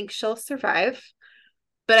girl. I think she'll survive,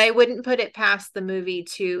 but I wouldn't put it past the movie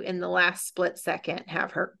to, in the last split second,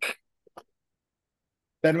 have her.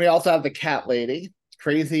 Then we also have the cat lady,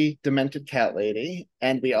 crazy, demented cat lady,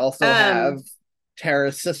 and we also have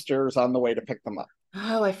Tara's sisters on the way to pick them up.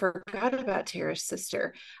 Oh, I forgot about Tara's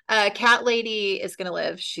sister. Cat lady is going to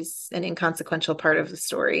live. She's an inconsequential part of the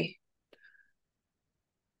story.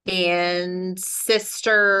 And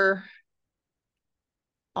sister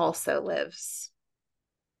also lives.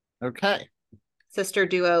 Okay. Sister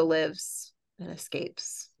duo lives and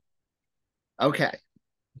escapes. Okay.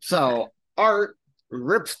 So Art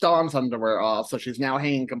rips Dawn's underwear off, so she's now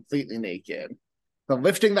hanging completely naked. So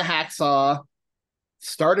lifting the hacksaw,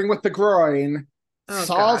 starting with the groin,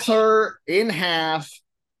 saws her in half,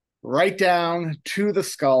 right down to the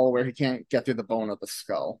skull where he can't get through the bone of the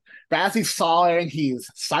skull. But as he's sawing, he's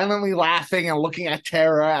silently laughing and looking at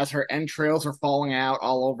Tara as her entrails are falling out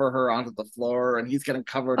all over her onto the floor, and he's getting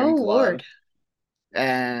covered in blood. Lord.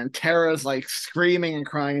 And Tara's like screaming and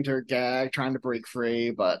crying into her gag, trying to break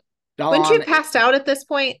free, but Dawn... Wouldn't you have passed out at this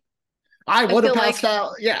point? I would have passed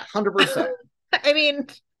out. Yeah, 100%. I mean,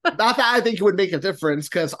 not that I think it would make a difference,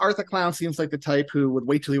 because Art the Clown seems like the type who would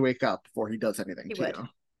wait till you wake up before he does anything he to would.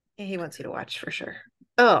 you. He wants you to watch for sure.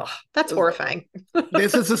 Oh, that's horrifying.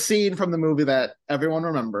 This is a scene from the movie that everyone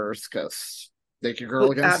remembers, because Naked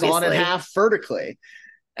Girl again sawn in Obviously. half vertically.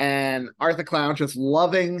 And Art the Clown just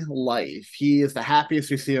loving life. He is the happiest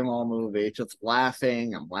we see in all movie, just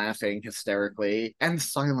laughing and laughing hysterically and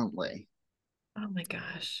silently. Oh my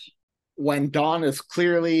gosh. When Dawn is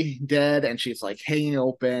clearly dead and she's like hanging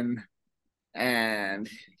open and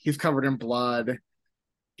he's covered in blood,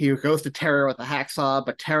 he goes to Tara with a hacksaw,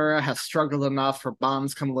 but Tara has struggled enough, her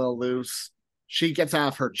bonds come a little loose. She gets out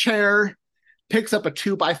of her chair, picks up a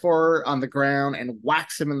 2x4 on the ground and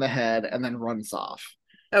whacks him in the head and then runs off.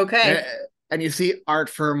 Okay. And you see Art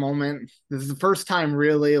for a moment. This is the first time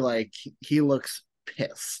really, like, he looks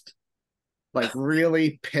pissed. Like,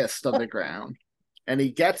 really pissed on the ground. And he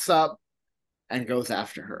gets up and goes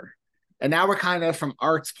after her. And now we're kind of, from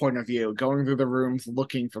Art's point of view, going through the rooms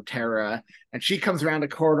looking for Tara. And she comes around a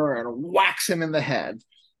corner and whacks him in the head.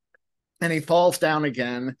 And he falls down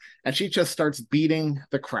again. And she just starts beating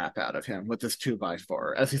the crap out of him with this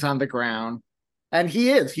 2x4 as he's on the ground. And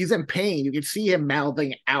he's in pain. You can see him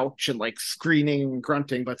mouthing ouch and like screaming and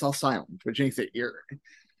grunting, but it's all silent, which makes it eerie.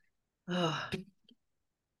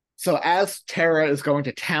 So as Tara is going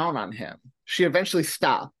to town on him, she eventually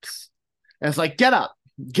stops. And it's like, get up.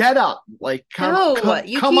 Like, come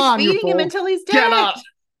on, beating him until he's dead.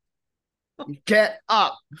 Get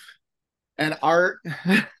up. And Art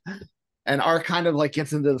kind of like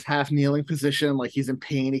gets into this half kneeling position, like he's in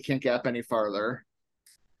pain, he can't get up any farther.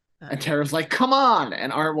 And Tara's like, come on.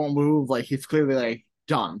 And Art won't move. Like, he's clearly like,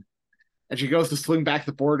 done. And she goes to swing back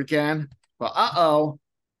the board again. Well, uh-oh.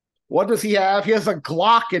 What does he have? He has a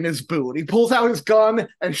Glock in his boot. He pulls out his gun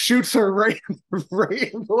and shoots her right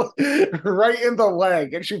in the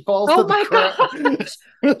leg. And she falls to the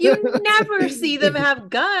ground. You never see them have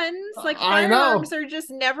guns. Like, firearms are just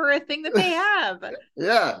never a thing that they have.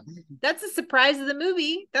 Yeah. That's a surprise of the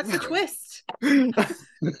movie. That's the twist.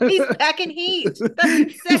 He's packing heat.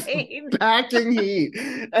 That's insane. He's packing heat.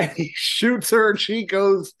 And he shoots her and she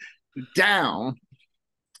goes down.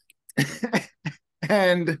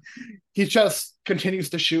 And he just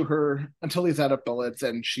continues to shoot her until he's out of bullets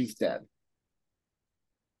and she's dead.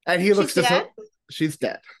 And he looks dead? She's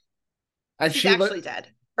dead. And she's actually dead.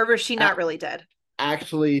 Or was she not really dead?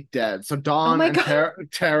 Actually dead. So Dawn and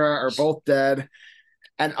Tara are both dead.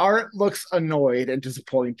 And Art looks annoyed and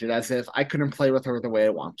disappointed, as if I couldn't play with her the way I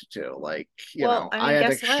wanted to. Like, I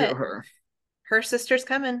had to shoot her. Her sister's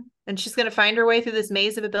coming, and she's going to find her way through this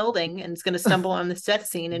maze of a building, and is going to stumble on this death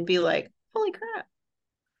scene and be like, holy crap.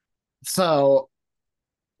 So,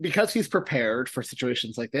 because he's prepared for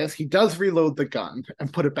situations like this, he does reload the gun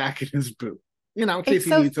and put it back in his boot. In case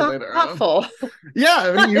he needs it later on.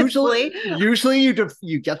 Yeah, I mean, usually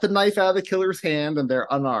you get the knife out of the killer's hand and they're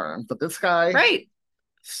unarmed, but this guy, right,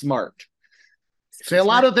 smart. Say a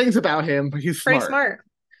lot of things about him, but he's smart.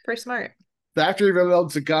 Very smart. After he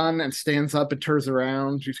reloads the gun and stands up and turns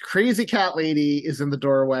around, this crazy cat lady is in the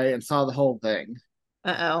doorway and saw the whole thing.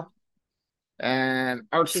 Uh-oh. And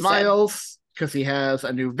Art smiles because he has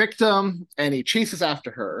a new victim and he chases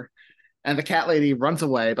after her. And the cat lady runs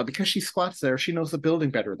away, but because she squats there, she knows the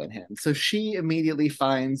building better than him. So she immediately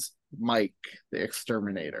finds Mike, the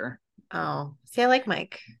exterminator. Oh, see, I like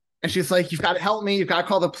Mike. And she's like, you've got to help me. You've got to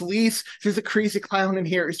call the police. There's a crazy clown in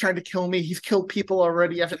here. He's trying to kill me. He's killed people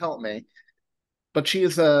already. You have to help me. But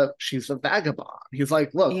she's a vagabond. He's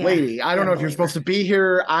like, look, lady, I don't know if you're supposed to be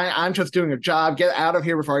here. I'm just doing a job. Get out of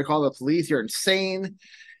here before I call the police. You're insane.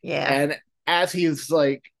 Yeah. And as he's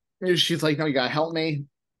like, she's like, no, you got to help me.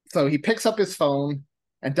 So he picks up his phone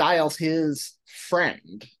and dials his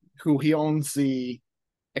friend, who he owns the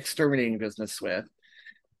exterminating business with.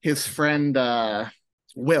 His friend,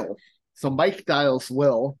 Will. So Mike dials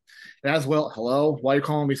Will. And as Will, hello? Why are you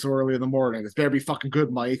calling me so early in the morning? This better be fucking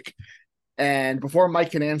good, Mike. And before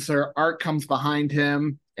Mike can answer, Art comes behind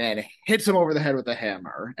him and hits him over the head with a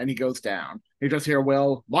hammer. And he goes down. You just hear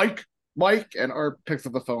Will, Mike. And Art picks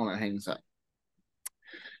up the phone and hangs up.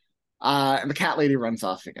 And the cat lady runs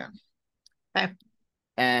off again. Okay.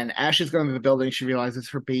 And as she's going to the building, she realizes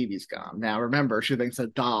her baby's gone. Now, remember, she thinks a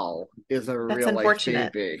doll is a real life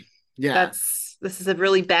baby. Yeah. This is a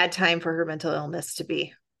really bad time for her mental illness to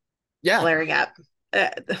be flaring up.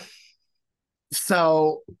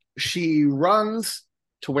 So she runs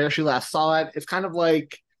to where she last saw it. It's kind of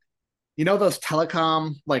like, those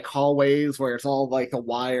telecom like hallways where it's all like the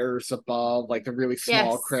wires above, like the really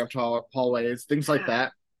small cramped hallways, things like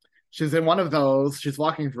that. She's in one of those. She's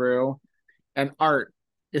walking through, and Art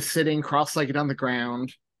is sitting cross-legged on the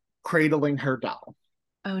ground, cradling her doll.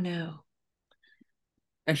 Oh no.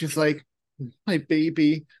 And she's like, my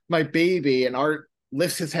baby, my baby. And Art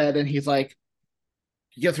lifts his head and he's like,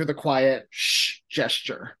 he gives her the quiet shh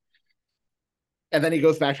gesture. And then he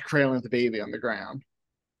goes back to cradling the baby on the ground.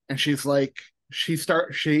 And she's like,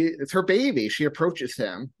 it's her baby. She approaches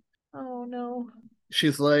him. Oh no.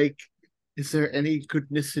 She's like, is there any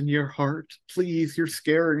goodness in your heart? Please, you're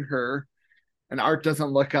scaring her. And Art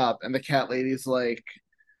doesn't look up. And the cat lady's like,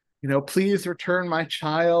 please return my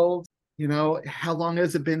child. How long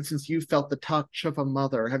has it been since you felt the touch of a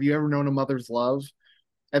mother? Have you ever known a mother's love?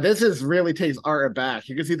 And this really takes Art aback.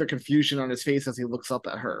 You can see the confusion on his face as he looks up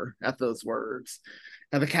at her at those words.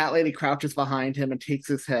 And the cat lady crouches behind him and takes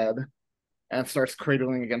his head and starts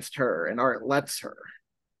cradling against her. And Art lets her.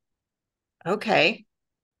 Okay.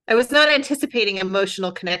 I was not anticipating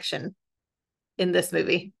emotional connection in this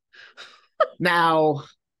movie. Now,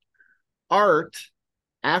 Art,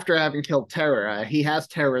 after having killed Tara, he has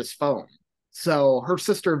Tara's phone. So her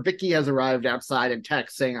sister Vicky has arrived outside and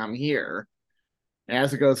texts saying, I'm here. And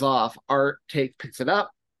as it goes off, Art picks it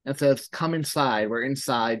up and says, come inside. We're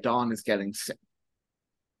inside. Dawn is getting sick.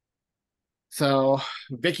 So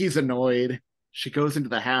Vicky's annoyed. She goes into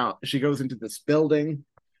the house. She goes into this building.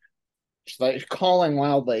 She's like calling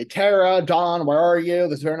wildly, Tara, Dawn, where are you?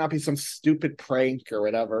 This better not be some stupid prank or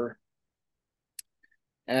whatever.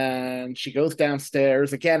 And she goes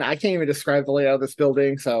downstairs. Again, I can't even describe the layout of this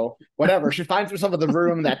building, so whatever. She finds herself in the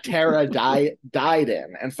room that Tara died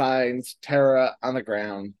in and finds Tara on the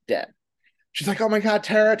ground dead. She's like, oh my God,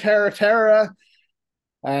 Tara, Tara, Tara.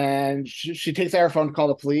 And she takes out her phone to call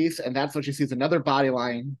the police, and that's when she sees another body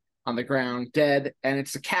lying on the ground, dead, and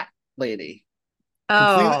it's the cat lady.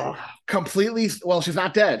 Oh. Completely, well, she's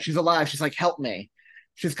not dead. She's alive. She's like, help me.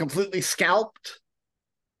 She's completely scalped.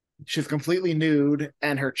 She's completely nude,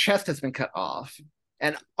 and her chest has been cut off.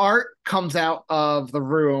 And Art comes out of the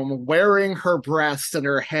room wearing her breasts and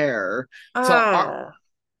her hair. So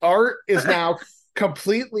Art is now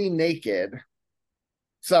completely naked.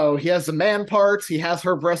 So he has the man parts, he has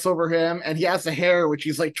her breasts over him, and he has the hair, which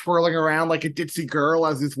he's like twirling around like a ditzy girl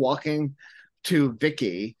as he's walking to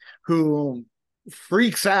Vicky, who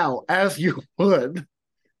freaks out, as you would.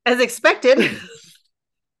 As expected.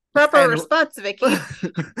 Proper response, Vicky.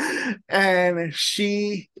 And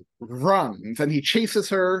she runs, and he chases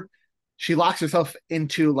her. She locks herself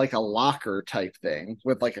into like a locker type thing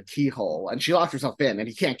with like a keyhole, and she locks herself in, and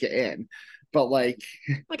he can't get in. But like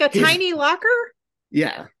a tiny locker?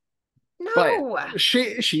 Yeah. No. But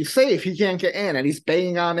she's safe. He can't get in, and he's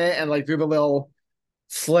banging on it, and like through the little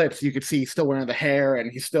slits, you could see he's still wearing the hair,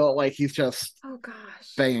 and he's still like he's just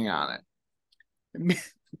banging on it.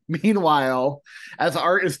 Meanwhile, as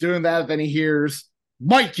Art is doing that, then he hears,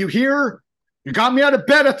 Mike, you hear? You got me out of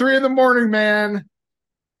bed at 3 a.m, man.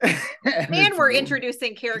 Man, we're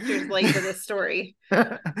introducing characters late to this story.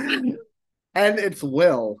 And it's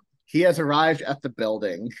Will. He has arrived at the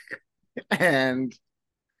building, and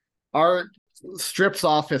Art strips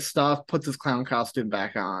off his stuff, puts his clown costume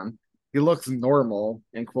back on. He looks normal,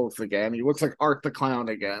 in quotes again. He looks like Art the Clown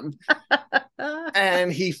again.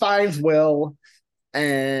 And he finds Will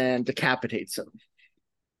and decapitates him.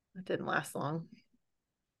 That didn't last long.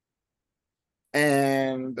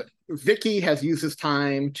 And Vicky has used his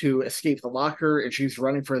time to escape the locker, and she's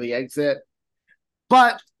running for the exit.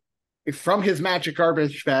 But from his magic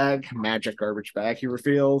garbage bag, he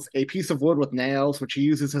reveals a piece of wood with nails, which he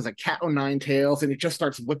uses as a cat o' nine tails, and he just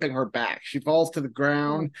starts whipping her back. She falls to the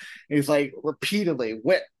ground, and he's like repeatedly,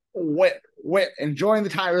 whip, whip, whip, enjoying the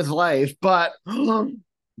time of his life. But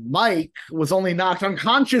Mike was only knocked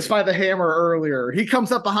unconscious by the hammer earlier. He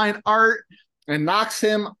comes up behind Art and knocks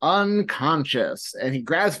him unconscious. And he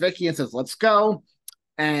grabs Vicky and says, let's go.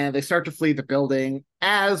 And they start to flee the building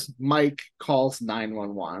as Mike calls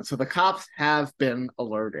 911. So the cops have been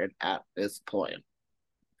alerted at this point.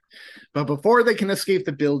 But before they can escape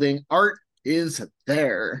the building, Art is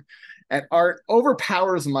there. And Art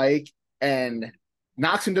overpowers Mike and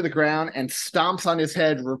knocks him to the ground and stomps on his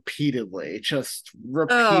head repeatedly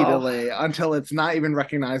until it's not even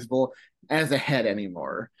recognizable as a head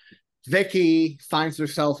anymore. Vicky finds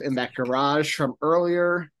herself in that garage from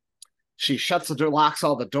earlier. She shuts the door, locks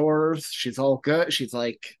all the doors. She's all good. She's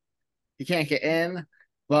like, you can't get in.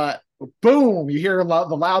 But boom, you hear the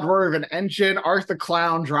loud roar of an engine. Art the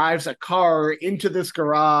Clown drives a car into this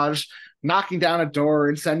garage, knocking down a door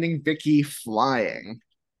and sending Vicky flying,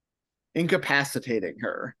 incapacitating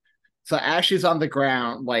her. So as she's on the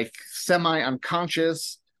ground, like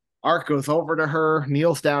semi-unconscious, Art goes over to her,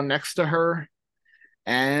 kneels down next to her,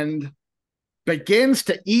 and begins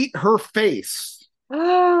to eat her face.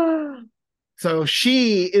 So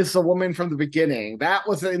she is the woman from the beginning. That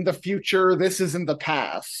was in the future. This is in the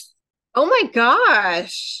past. Oh my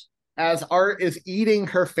gosh. As Art is eating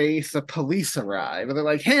her face, the police arrive and they're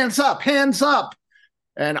like, hands up, hands up.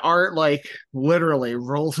 And Art like literally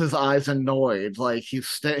rolls his eyes annoyed. Like he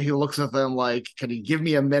looks at them like, can you give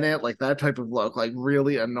me a minute? Like that type of look, like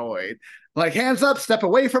really annoyed. Like, hands up, step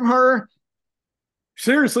away from her.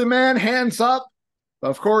 Seriously, man, hands up.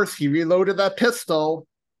 Of course, he reloaded that pistol.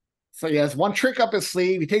 So he has one trick up his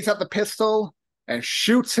sleeve. He takes out the pistol and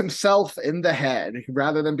shoots himself in the head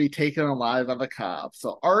rather than be taken alive by the cops.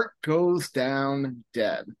 So Art goes down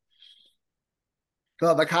dead.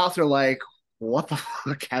 So the cops are like, what the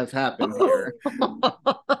fuck has happened here?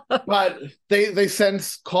 But they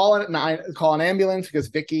call an ambulance because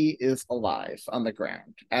Vicky is alive on the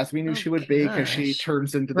ground, as we knew she would be, because she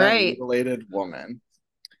turns into that mutilated woman.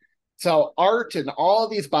 So Art and all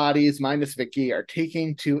these bodies, minus Vicky, are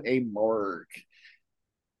taken to a morgue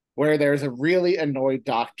where there's a really annoyed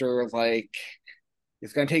doctor like,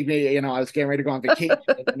 it's gonna take me, I was getting ready to go on vacation.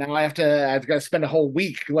 Now I've got to spend a whole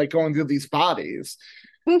week like going through these bodies.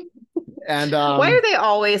 And why are they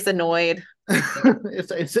always annoyed?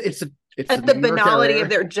 it's at the banality of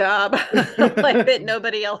their job, like that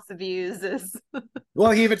nobody else views as.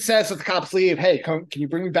 Well, he even says to the cops leave, hey, can you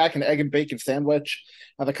bring me back an egg and bacon sandwich?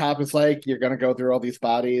 And the cop is like, you're gonna go through all these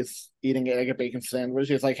bodies eating an egg and bacon sandwich.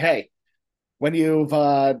 He's like, hey, when you've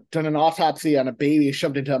done an autopsy on a baby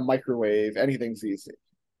shoved into a microwave, anything's easy.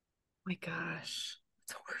 Oh my gosh,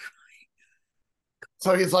 it's horrifying.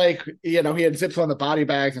 So he's like, he unzips one of the body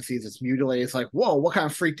bags and sees this mutilated. He's like, whoa, what kind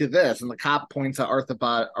of freak did this? And the cop points at Art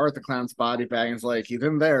the Clown's body bag and is like, he's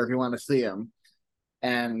in there if you want to see him.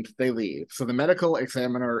 And they leave. So the medical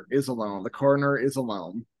examiner is alone. The coroner is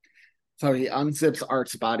alone. So he unzips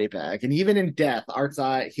Art's body bag. And even in death, Art's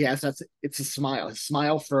eye, it's a smile. His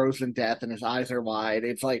smile froze in death and his eyes are wide.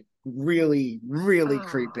 It's like really, really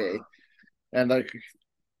creepy. And like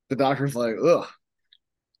the doctor's like, ugh.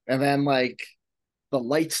 And then like, the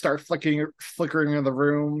lights start flickering in the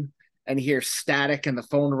room, and you hear static and the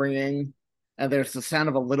phone ringing, and there's the sound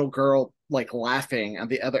of a little girl like laughing at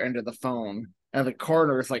the other end of the phone, and the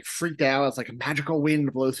coroner is like freaked out. It's like a magical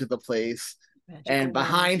wind blows through the place, and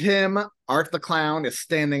behind him, Art the Clown is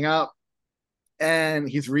standing up, and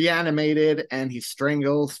he's reanimated, and he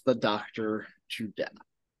strangles the doctor to death.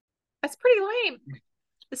 That's pretty lame.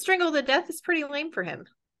 The strangle to death is pretty lame for him,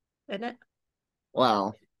 isn't it?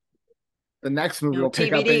 Well, the next movie will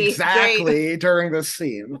pick TBD. up exactly during this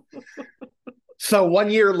scene. So 1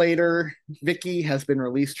 year later, Vicky has been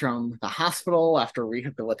released from the hospital after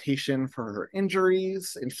rehabilitation for her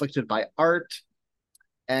injuries inflicted by Art.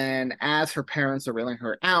 And as her parents are wheeling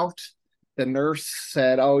her out, the nurse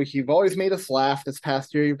said, oh, you've always made us laugh this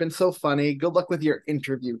past year. You've been so funny. Good luck with your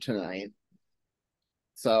interview tonight.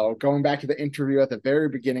 So going back to the interview at the very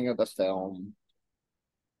beginning of the film,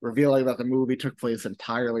 revealing that the movie took place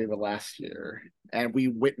entirely the last year, and we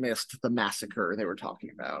witnessed the massacre they were talking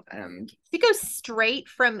about. And he goes straight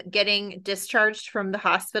from getting discharged from the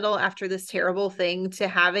hospital after this terrible thing to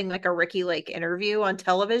having like a Ricky Lake interview on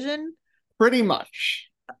television. Pretty much.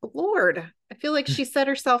 Lord, I feel like she set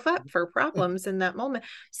herself up for problems in that moment.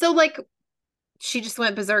 So like she just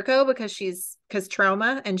went berserko because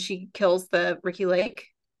trauma, and she kills the Ricky Lake.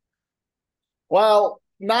 Well,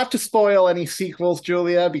 not to spoil any sequels,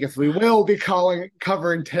 Julia, because we will be covering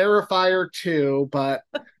Terrifier 2, but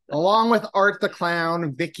along with Art the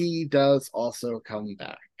Clown, Vicky does also come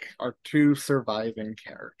back, our two surviving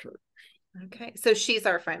characters. Okay, so she's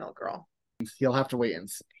our final girl. You'll have to wait and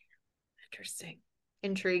see. Interesting.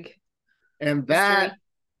 Intrigue. And that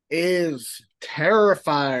is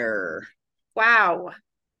Terrifier. Wow.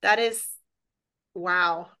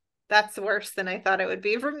 Wow. That's worse than I thought it would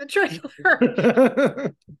be from the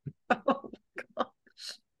trailer. Oh gosh.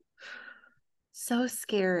 So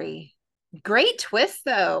scary. Great twist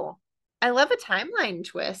though. I love a timeline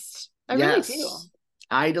twist. I really do.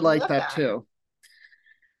 I like that too.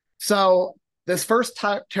 So this first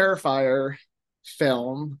Terrifier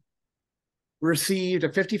film received a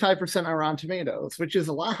 55% on Rotten Tomatoes, which is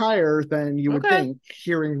a lot higher than you would think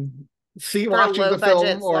watching the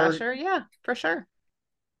film. Slasher, yeah, for sure.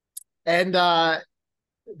 And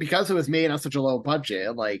because it was made on such a low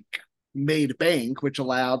budget, like made bank, which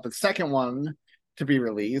allowed the second one to be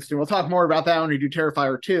released. And we'll talk more about that when we do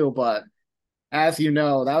Terrifier 2, but as you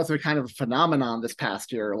know, that was a kind of a phenomenon this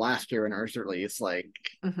past year, last year in its release, like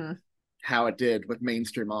how it did with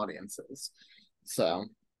mainstream audiences. So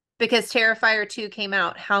because Terrifier 2 came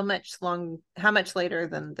out how much later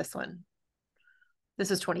than this one? This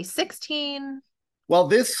was 2016. Well,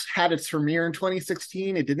 this had its premiere in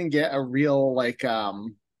 2016. It didn't get a real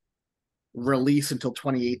release until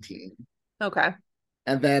 2018. Okay.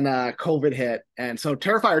 And then COVID hit. And so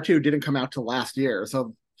Terrifier 2 didn't come out till last year.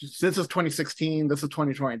 So this is 2016, this is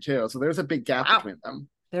 2022. So there's a big gap between them.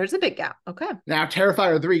 There's a big gap. Okay. Now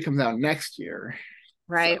Terrifier 3 comes out next year.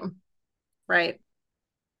 Right. So. Right.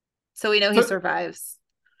 So we know he survives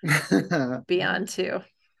Beyond 2.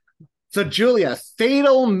 So Julia,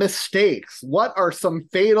 fatal mistakes. What are some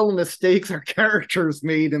fatal mistakes our characters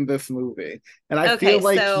made in this movie? And I feel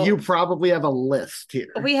like you probably have a list here.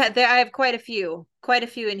 I have quite a few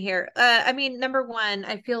in here. I mean, number one,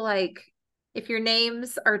 I feel like if your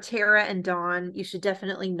names are Tara and Dawn, you should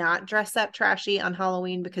definitely not dress up trashy on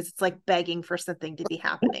Halloween because it's like begging for something to be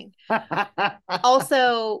happening.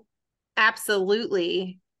 Also,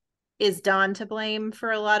 absolutely, is Dawn to blame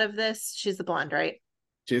for a lot of this? She's the blonde, right?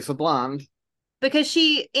 She's a blonde. Because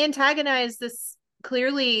she antagonized this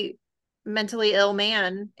clearly mentally ill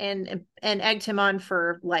man and egged him on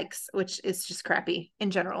for likes, which is just crappy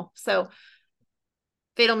in general. So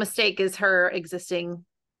fatal mistake is her existing,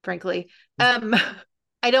 frankly. I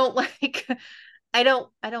don't like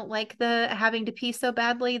the having to pee so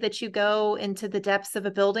badly that you go into the depths of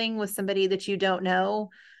a building with somebody that you don't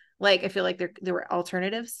know. Like, I feel like there were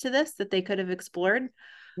alternatives to this that they could have explored.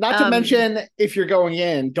 Not to mention, if you're going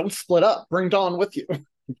in, don't split up. Bring Dawn with you.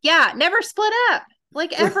 Yeah, never split up.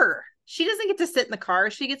 Like, ever. She doesn't get to sit in the car.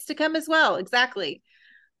 She gets to come as well. Exactly.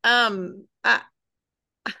 I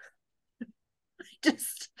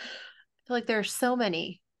just feel like there are so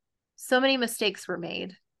many mistakes were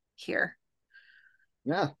made here.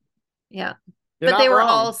 Yeah. Yeah. You're but they were wrong.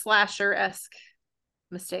 all slasher-esque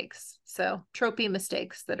mistakes. So tropey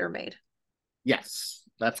mistakes that are made. Yes,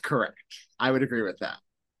 that's correct. I would agree with that.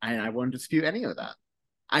 I won't dispute any of that.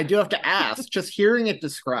 I do have to ask, just hearing it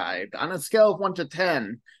described on a scale of 1 to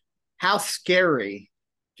 10, how scary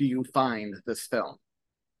do you find this film?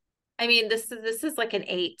 I mean, this is like an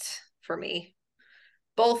 8 for me,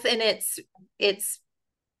 both in its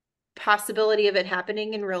possibility of it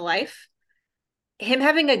happening in real life. Him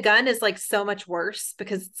having a gun is like so much worse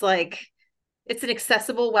because it's like it's an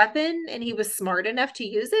accessible weapon and he was smart enough to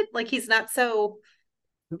use it. Like, he's not so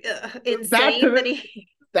insane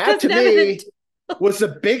that to me was a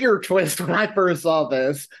bigger twist when I first saw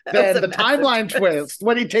this than the timeline twist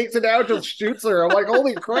when he takes it out, just shoots her. I'm like,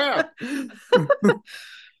 holy crap.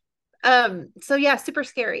 So yeah, super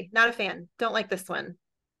scary. Not a fan. Don't like this one.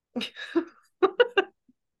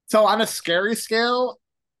 So on a scary scale,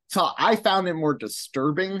 so I found it more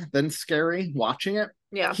disturbing than scary watching it.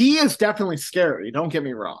 Yeah. He is definitely scary, don't get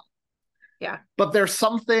me wrong. Yeah. But there's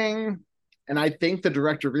something, and I think the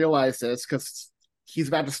director realized this because he's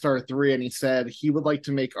about to start 3 and he said he would like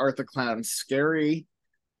to make Art the Clown scary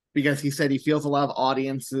because he said he feels a lot of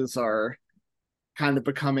audiences are kind of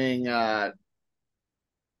becoming not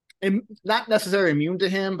necessarily immune to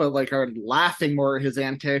him, but like are laughing more at his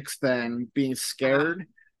antics than being scared.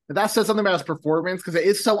 And that says something about his performance because it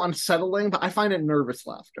is so unsettling, but I find it nervous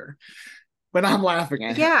laughter when I'm laughing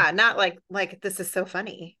at him. Yeah, not like this is so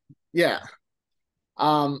funny. Yeah.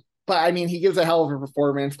 But I mean, he gives a hell of a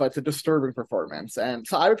performance, but it's a disturbing performance. And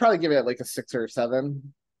so I would probably give it like a 6 or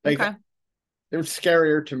 7. Like, okay. It was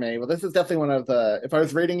scarier to me. But this is definitely one of the, if I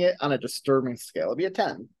was rating it on a disturbing scale, it'd be a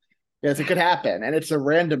 10. Yes, it could happen. And it's the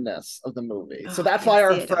randomness of the movie. So that's why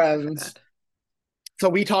our friends, so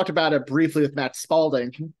we talked about it briefly with Matt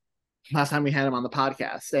Spalding last time we had him on the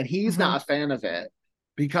podcast. And he's not a fan of it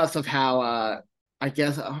because of how, I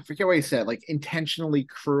guess, I forget what he said, like intentionally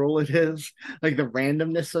cruel it is, like the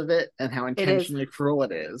randomness of it and how intentionally cruel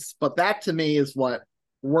it is. But that to me is what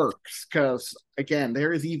works because, again,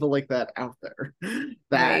 there is evil like that out there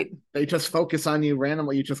that they just focus on you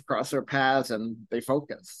randomly. You just cross their paths and they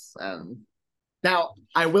focus. And now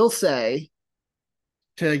I will say,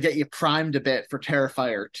 to get you primed a bit for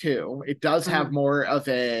Terrifier 2, it does have more of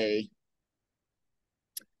a,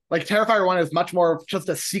 like Terrifier 1 is much more of just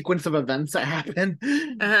a sequence of events that happen.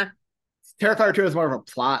 Terrifier 2 is more of a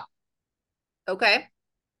plot. Okay.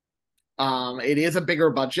 It is a bigger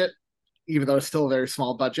budget, even though it's still a very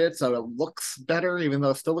small budget, so it looks better, even though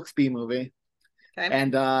it still looks B-movie. Okay.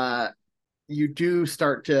 And you do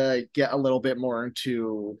start to get a little bit more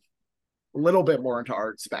into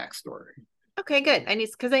Art's backstory. Okay, good. I need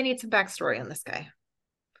some backstory on this guy.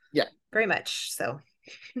 Yeah. Very much so.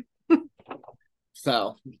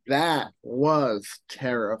 So that was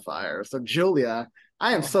Terrifier. So Julia,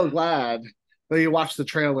 I am so glad that you watched the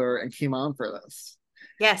trailer and came on for this.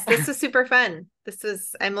 Yes, this was super fun.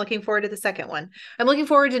 I'm looking forward to the second one. I'm looking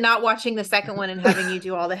forward to not watching the second one and having you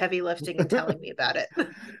do all the heavy lifting and telling me about it.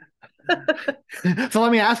 So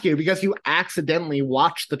let me ask you, because you accidentally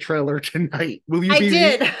watched the trailer tonight, will you I be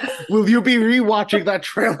did. will you be rewatching that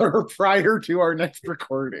trailer prior to our next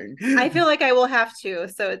recording? I feel like I will have to,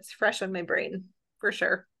 so it's fresh on my brain for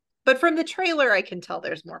sure. But from the trailer, I can tell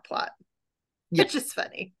there's more plot. Yeah. It's just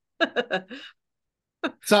funny.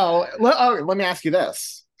 So let me ask you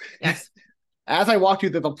this. Yes. As I walked you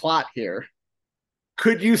through the plot here,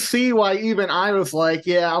 could you see why even I was like,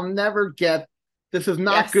 yeah, I'll never get, this is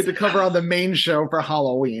not Yes. good to cover on the main show for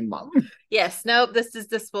Halloween month. Yes, nope, this is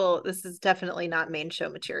definitely not main show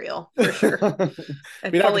material for sure. I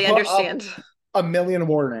We'd have to fully put up understand. a million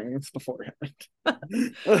warnings beforehand.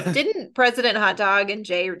 Didn't President Hot Dog and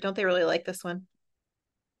Jay, don't they really like this one?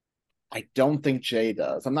 I don't think Jay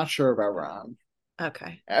does. I'm not sure about Ron.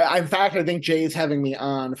 Okay. In fact, I think Jay's having me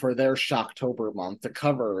on for their Shocktober month to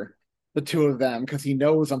cover the two of them because he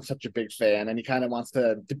knows I'm such a big fan and he kind of wants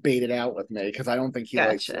to debate it out with me because I don't think he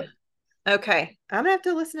likes it. Okay. I'm gonna have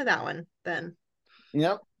to listen to that one then.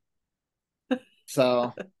 Yep.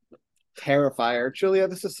 So, Terrifier. Julia,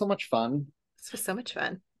 this is so much fun. This was so much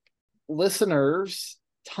fun. Listeners,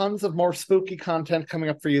 tons of more spooky content coming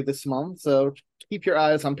up for you this month. So keep your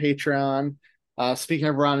eyes on Patreon. Speaking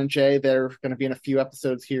of Ron and Jay, they're going to be in a few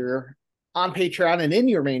episodes here on Patreon and in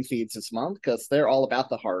your main feeds this month because they're all about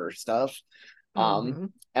the horror stuff. And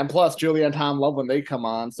plus, Julia and Tom love when they come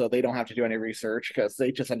on, so they don't have to do any research because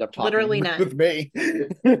they just end up talking Literally none. with me.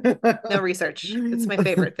 No research. It's my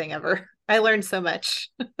favorite thing ever. I learned so much.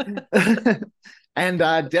 And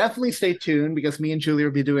definitely stay tuned because me and Julia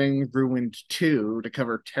will be doing Ruined 2 to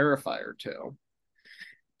cover Terrifier 2.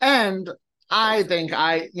 And I think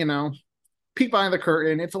peek behind the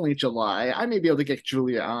curtain, it's only July. I may be able to get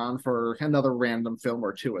Julia on for another random film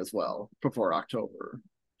or two as well before October.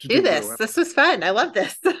 Do this. Ruin. This was fun. I love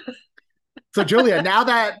this. So Julia, now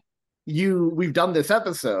that we've done this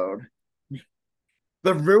episode,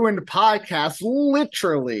 the Ruined podcast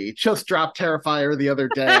literally just dropped Terrifier the other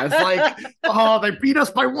day. I was like, oh, they beat us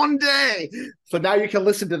by one day. So now you can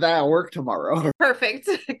listen to that at work tomorrow. Perfect.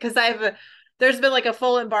 Because there's been like a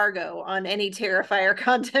full embargo on any Terrifier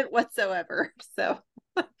content whatsoever. So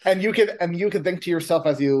and you can think to yourself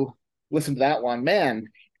as you listen to that one, man,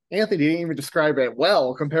 Anthony didn't even describe it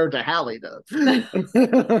well compared to Hallie does.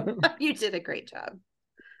 You did a great job.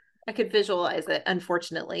 I could visualize it,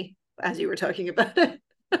 unfortunately, as you were talking about it.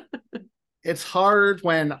 It's hard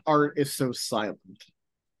when art is so silent.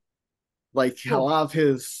 Like a lot of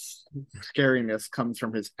his scariness comes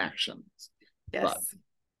from his actions. Yes. But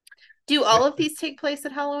do all of these take place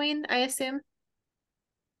at Halloween, I assume?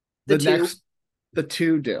 The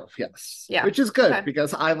two do, yes. Yeah. Which is good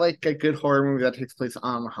because I like a good horror movie that takes place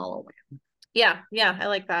on Halloween. Yeah, I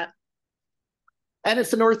like that. And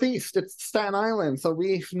it's the Northeast. It's Staten Island. So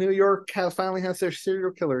New York finally has their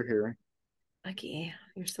serial killer here. Lucky.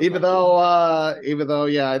 You're so even lucky. though,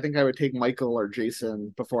 yeah, I think I would take Michael or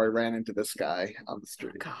Jason before I ran into this guy on the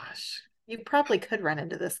street. Oh, gosh. You probably could run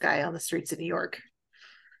into this guy on the streets of New York.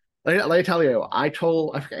 Let me tell you, I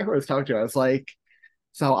forget who I was talking to. I was like,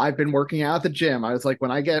 so I've been working out at the gym. I was like,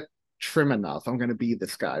 when I get trim enough, I'm going to be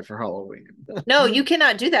this guy for Halloween. No, you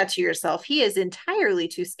cannot do that to yourself. He is entirely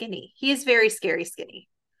too skinny. He is very scary skinny.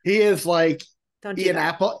 He is like eat an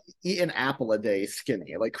apple a day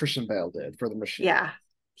skinny, like Christian Bale did for The Machine.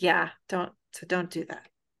 Yeah. Don't do that.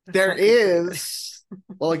 There is,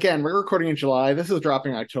 well, again, we're recording in July. This is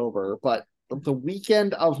dropping in October, but the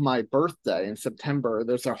weekend of my birthday in September,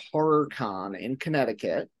 there's a horror con in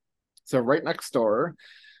Connecticut. So right next door,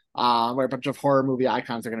 where a bunch of horror movie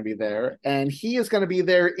icons are going to be there. And he is going to be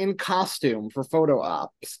there in costume for photo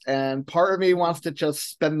ops. And part of me wants to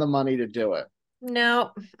just spend the money to do it.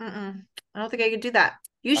 No, I don't think I could do that.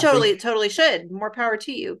 You totally should. More power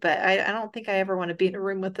to you. But I don't think I ever want to be in a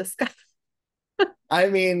room with this guy. I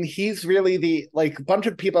mean, he's really a bunch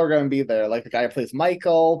of people are going to be there. Like the guy who plays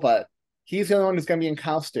Michael, but he's the only one who's going to be in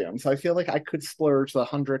costume. So I feel like I could splurge the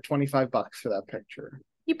 $125 for that picture.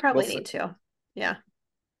 You probably need to. Yeah.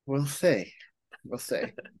 We'll see.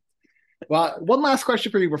 Well, one last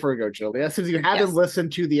question for you before we go, Julia. Since you haven't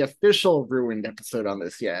listened to the official Ruined episode on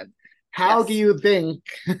this yet, how do you think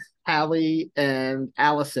Hallie and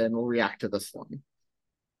Allison will react to this one?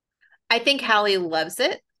 I think Hallie loves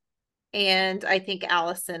it. And I think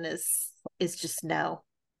Allison is just no.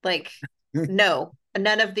 Like, no.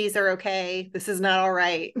 None of these are okay. This is not all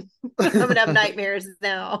right. I'm going to have nightmares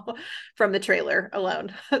now from the trailer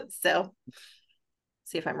alone. So,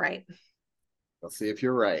 see if I'm right. We'll see if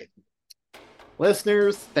you're right.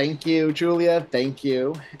 Listeners, thank you. Julia, thank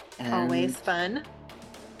you. And always fun.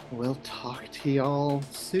 We'll talk to y'all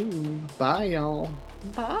soon. Bye, y'all.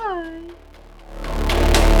 Bye.